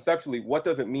conceptually, what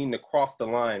does it mean to cross the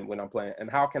line when I'm playing,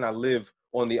 and how can I live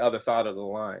on the other side of the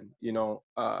line?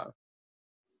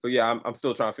 So yeah, I'm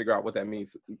still trying to figure out what that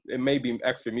means. It may be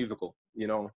extra musical,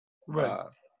 Right.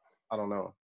 I don't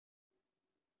know.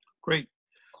 Great.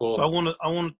 Cool. So I want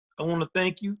to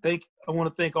thank you. I want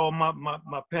to thank all my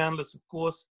panelists, of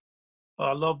course.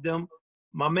 I love them.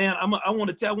 My man, I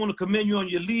want to commend you on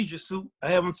your leisure suit. I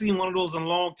haven't seen one of those in a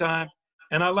long time,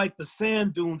 and I like the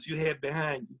sand dunes you had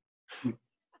behind you.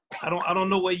 I don't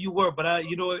know where you were, but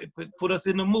it put us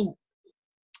in the mood.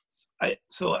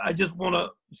 So I just want to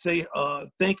say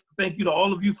thank you to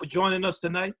all of you for joining us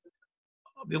tonight.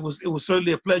 It was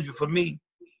certainly a pleasure for me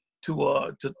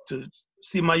to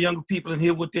see my younger people and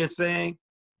hear what they're saying,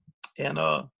 and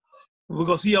we're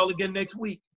gonna see y'all again next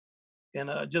week.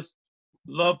 And just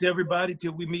love to everybody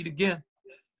till we meet again.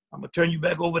 I'm gonna turn you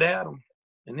back over to Adam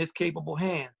in his capable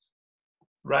hands.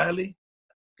 Riley,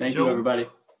 Thank Joe, you, everybody.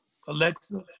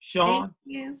 Alexa, Sean, Thank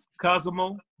you.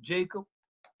 Cosimo, Jacob,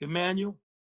 Immanuel,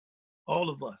 all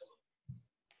of us.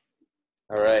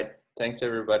 All right. Thanks,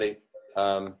 everybody.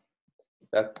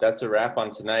 That's a wrap on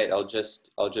tonight. I'll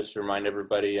just remind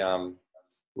everybody,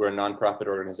 we're a nonprofit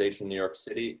organization in New York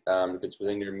City. If it's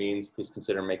within your means, please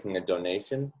consider making a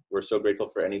donation. We're so grateful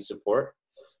for any support.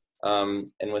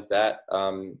 And with that,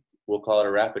 we'll call it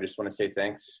a wrap. I just want to say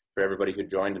thanks for everybody who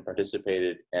joined and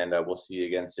participated, and we'll see you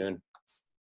again soon.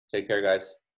 Take care,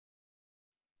 guys.